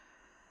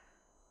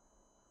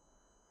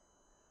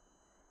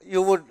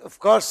 You would of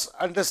course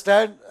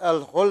understand a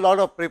whole lot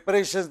of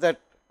preparations that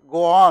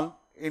go on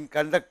in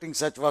conducting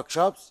such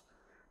workshops.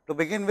 To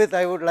begin with,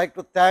 I would like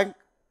to thank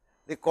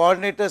the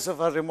coordinators of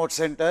our remote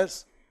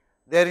centers,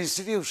 their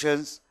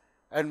institutions,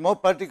 and more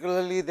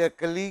particularly their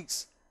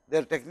colleagues,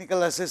 their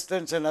technical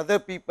assistants and other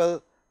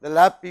people, the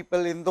lab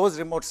people in those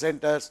remote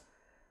centers,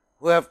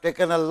 who have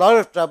taken a lot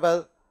of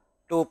trouble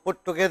to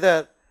put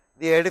together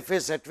the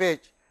edifice at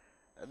which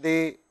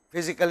the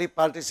physically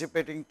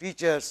participating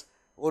teachers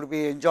would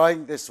be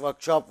enjoying this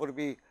workshop, would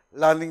be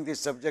learning these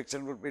subjects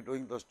and would be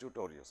doing those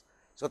tutorials.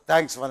 So,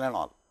 thanks one and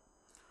all.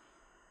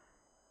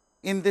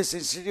 In this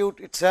institute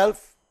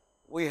itself,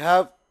 we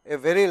have a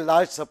very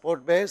large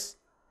support base.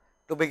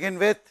 To begin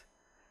with,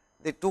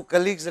 the two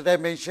colleagues that I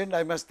mentioned,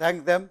 I must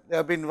thank them. They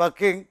have been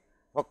working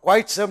for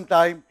quite some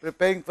time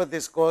preparing for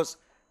this course,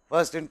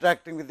 first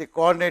interacting with the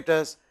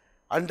coordinators,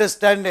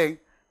 understanding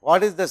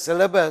what is the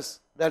syllabus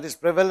that is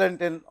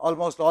prevalent in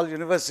almost all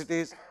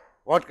universities,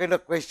 what kind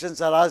of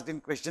questions are asked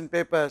in question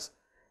papers,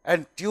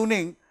 and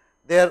tuning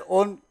their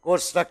own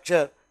course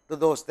structure to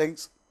those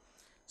things.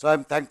 So, I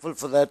am thankful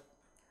for that.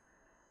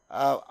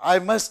 I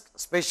must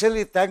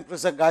specially thank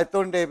Professor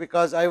Gaitonde,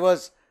 because I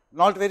was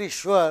not very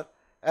sure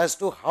as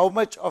to how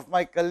much of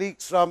my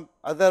colleagues from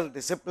other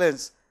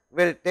disciplines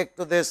will take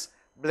to this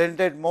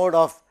blended mode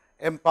of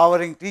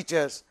empowering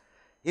teachers.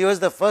 He was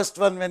the first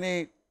one when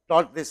he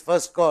taught this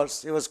first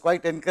course. He was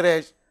quite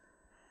encouraged,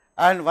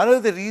 and one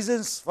of the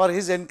reasons for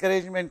his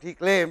encouragement, he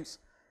claims,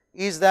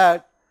 is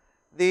that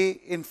the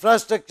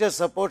infrastructure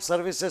support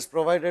services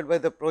provided by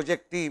the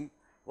project team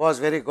was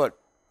very good.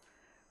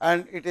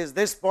 And it is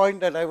this point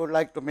that I would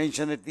like to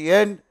mention at the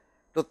end,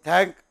 to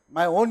thank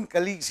my own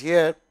colleagues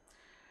here.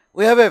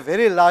 We have a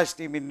very large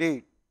team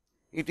indeed.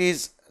 It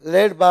is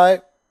led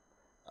by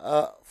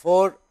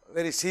 4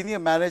 very senior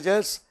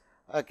managers.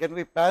 Can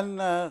we pan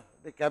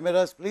the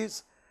cameras,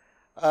 please?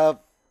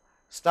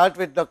 Start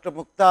with Dr.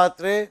 Mukta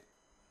Atre.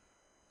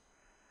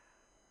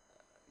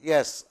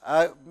 Yes,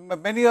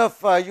 many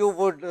of you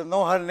would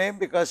know her name,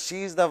 because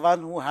she is the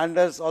one who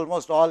handles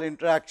almost all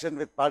interaction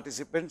with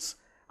participants,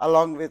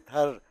 along with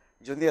her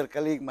junior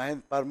colleague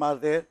Mahend Parmar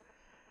there.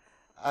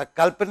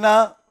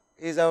 Kalpana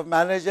is our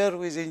manager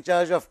who is in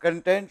charge of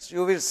contents.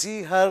 You will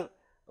see her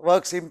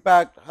work's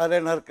impact, her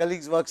and her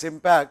colleagues' work's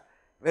impact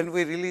when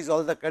we release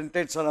all the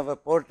contents on our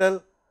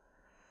portal.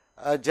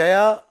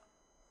 Jaya,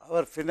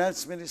 our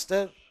finance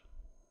minister,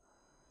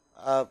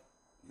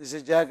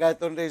 Mrs. Jaya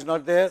Gaitonde is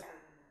not there.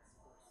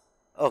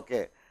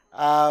 Okay.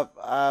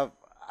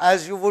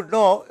 As you would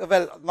know,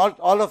 well, not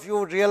all of you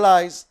would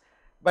realize,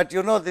 but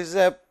you know, this is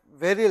a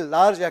very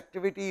large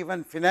activity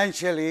even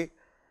financially.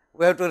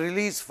 We have to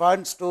release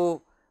funds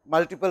to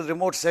multiple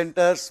remote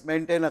centers,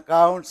 maintain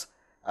accounts,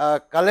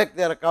 collect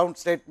their account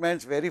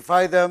statements,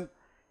 verify them,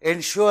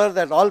 ensure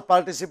that all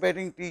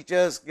participating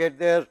teachers get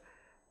their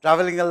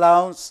travelling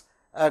allowance,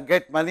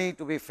 get money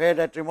to be fed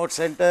at remote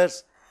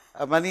centers,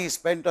 money is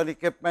spent on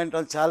equipment,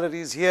 on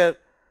salaries here.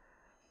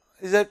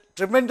 Is a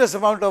tremendous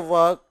amount of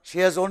work. She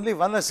has only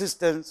one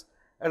assistant,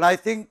 and I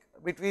think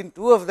between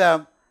two of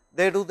them,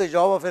 they do the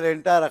job of an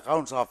entire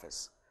accounts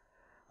office.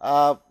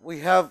 We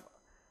have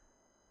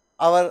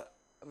our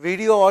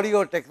video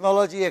audio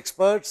technology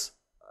experts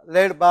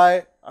led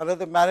by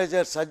another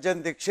manager,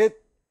 Sajjan Dikshit.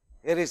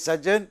 Here is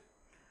Sajjan.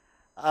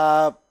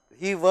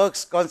 He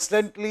works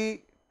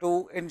constantly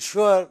to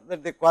ensure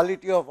that the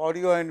quality of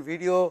audio and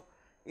video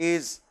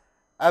is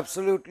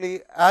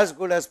absolutely as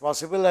good as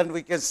possible, and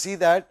we can see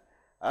that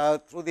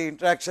through the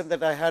interaction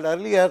that I had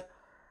earlier.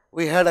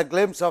 We had a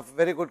glimpse of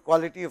very good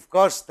quality. Of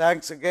course,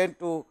 thanks again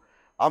to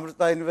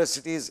Amrita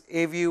University's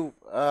AView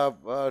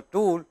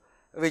tool,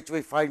 which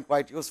we find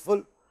quite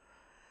useful.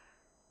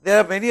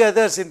 There are many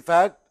others. In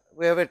fact,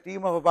 we have a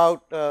team of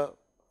about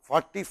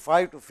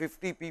 45 to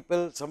 50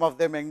 people, some of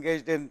them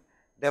engaged in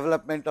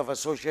development of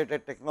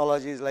associated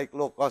technologies like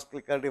low cost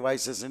clicker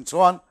devices and so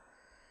on.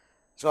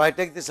 So, I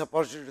take this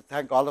opportunity to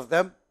thank all of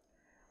them.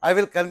 I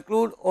will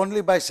conclude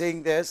only by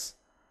saying this,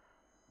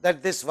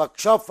 that this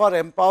workshop for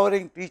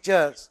empowering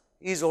teachers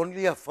is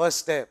only a first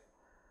step.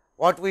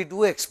 What we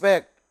do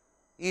expect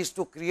is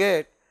to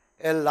create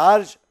a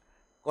large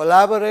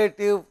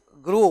collaborative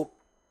group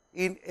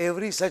in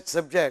every such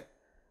subject,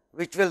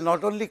 which will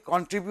not only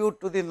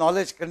contribute to the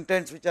knowledge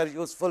contents which are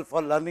useful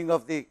for learning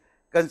of the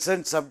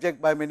concerned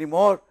subject by many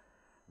more,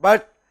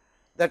 but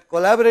that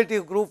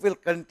collaborative group will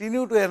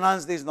continue to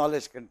enhance these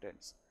knowledge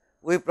contents.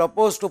 We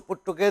propose to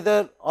put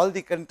together all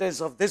the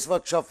contents of this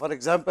workshop, for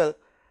example,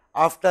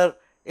 after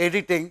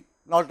editing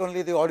not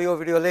only the audio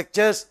video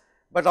lectures,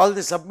 but all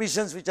the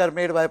submissions which are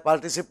made by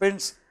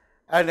participants,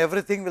 and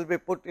everything will be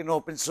put in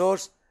open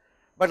source.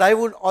 But I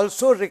would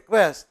also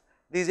request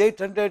these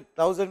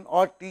 800,000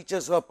 odd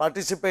teachers who are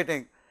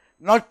participating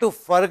not to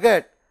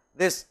forget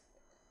this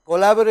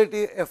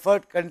collaborative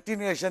effort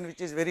continuation,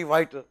 which is very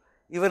vital.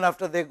 Even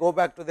after they go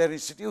back to their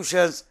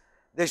institutions,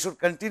 they should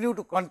continue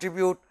to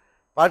contribute,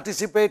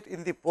 participate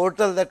in the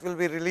portal that will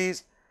be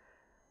released,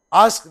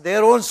 ask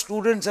their own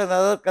students and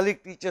other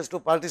colleague teachers to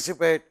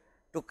participate,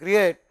 to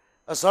create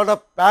a sort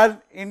of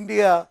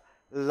pan-India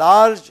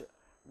large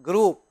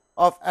group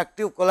of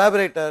active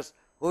collaborators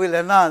who will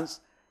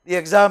enhance the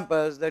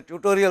examples, the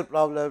tutorial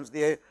problems,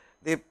 the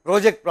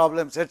project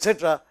problems,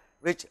 etc.,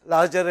 which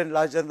larger and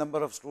larger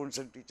number of students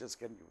and teachers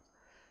can use.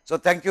 So,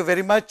 thank you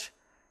very much.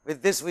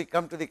 With this, we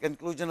come to the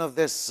conclusion of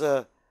this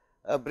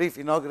brief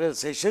inaugural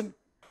session.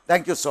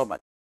 Thank you so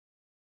much.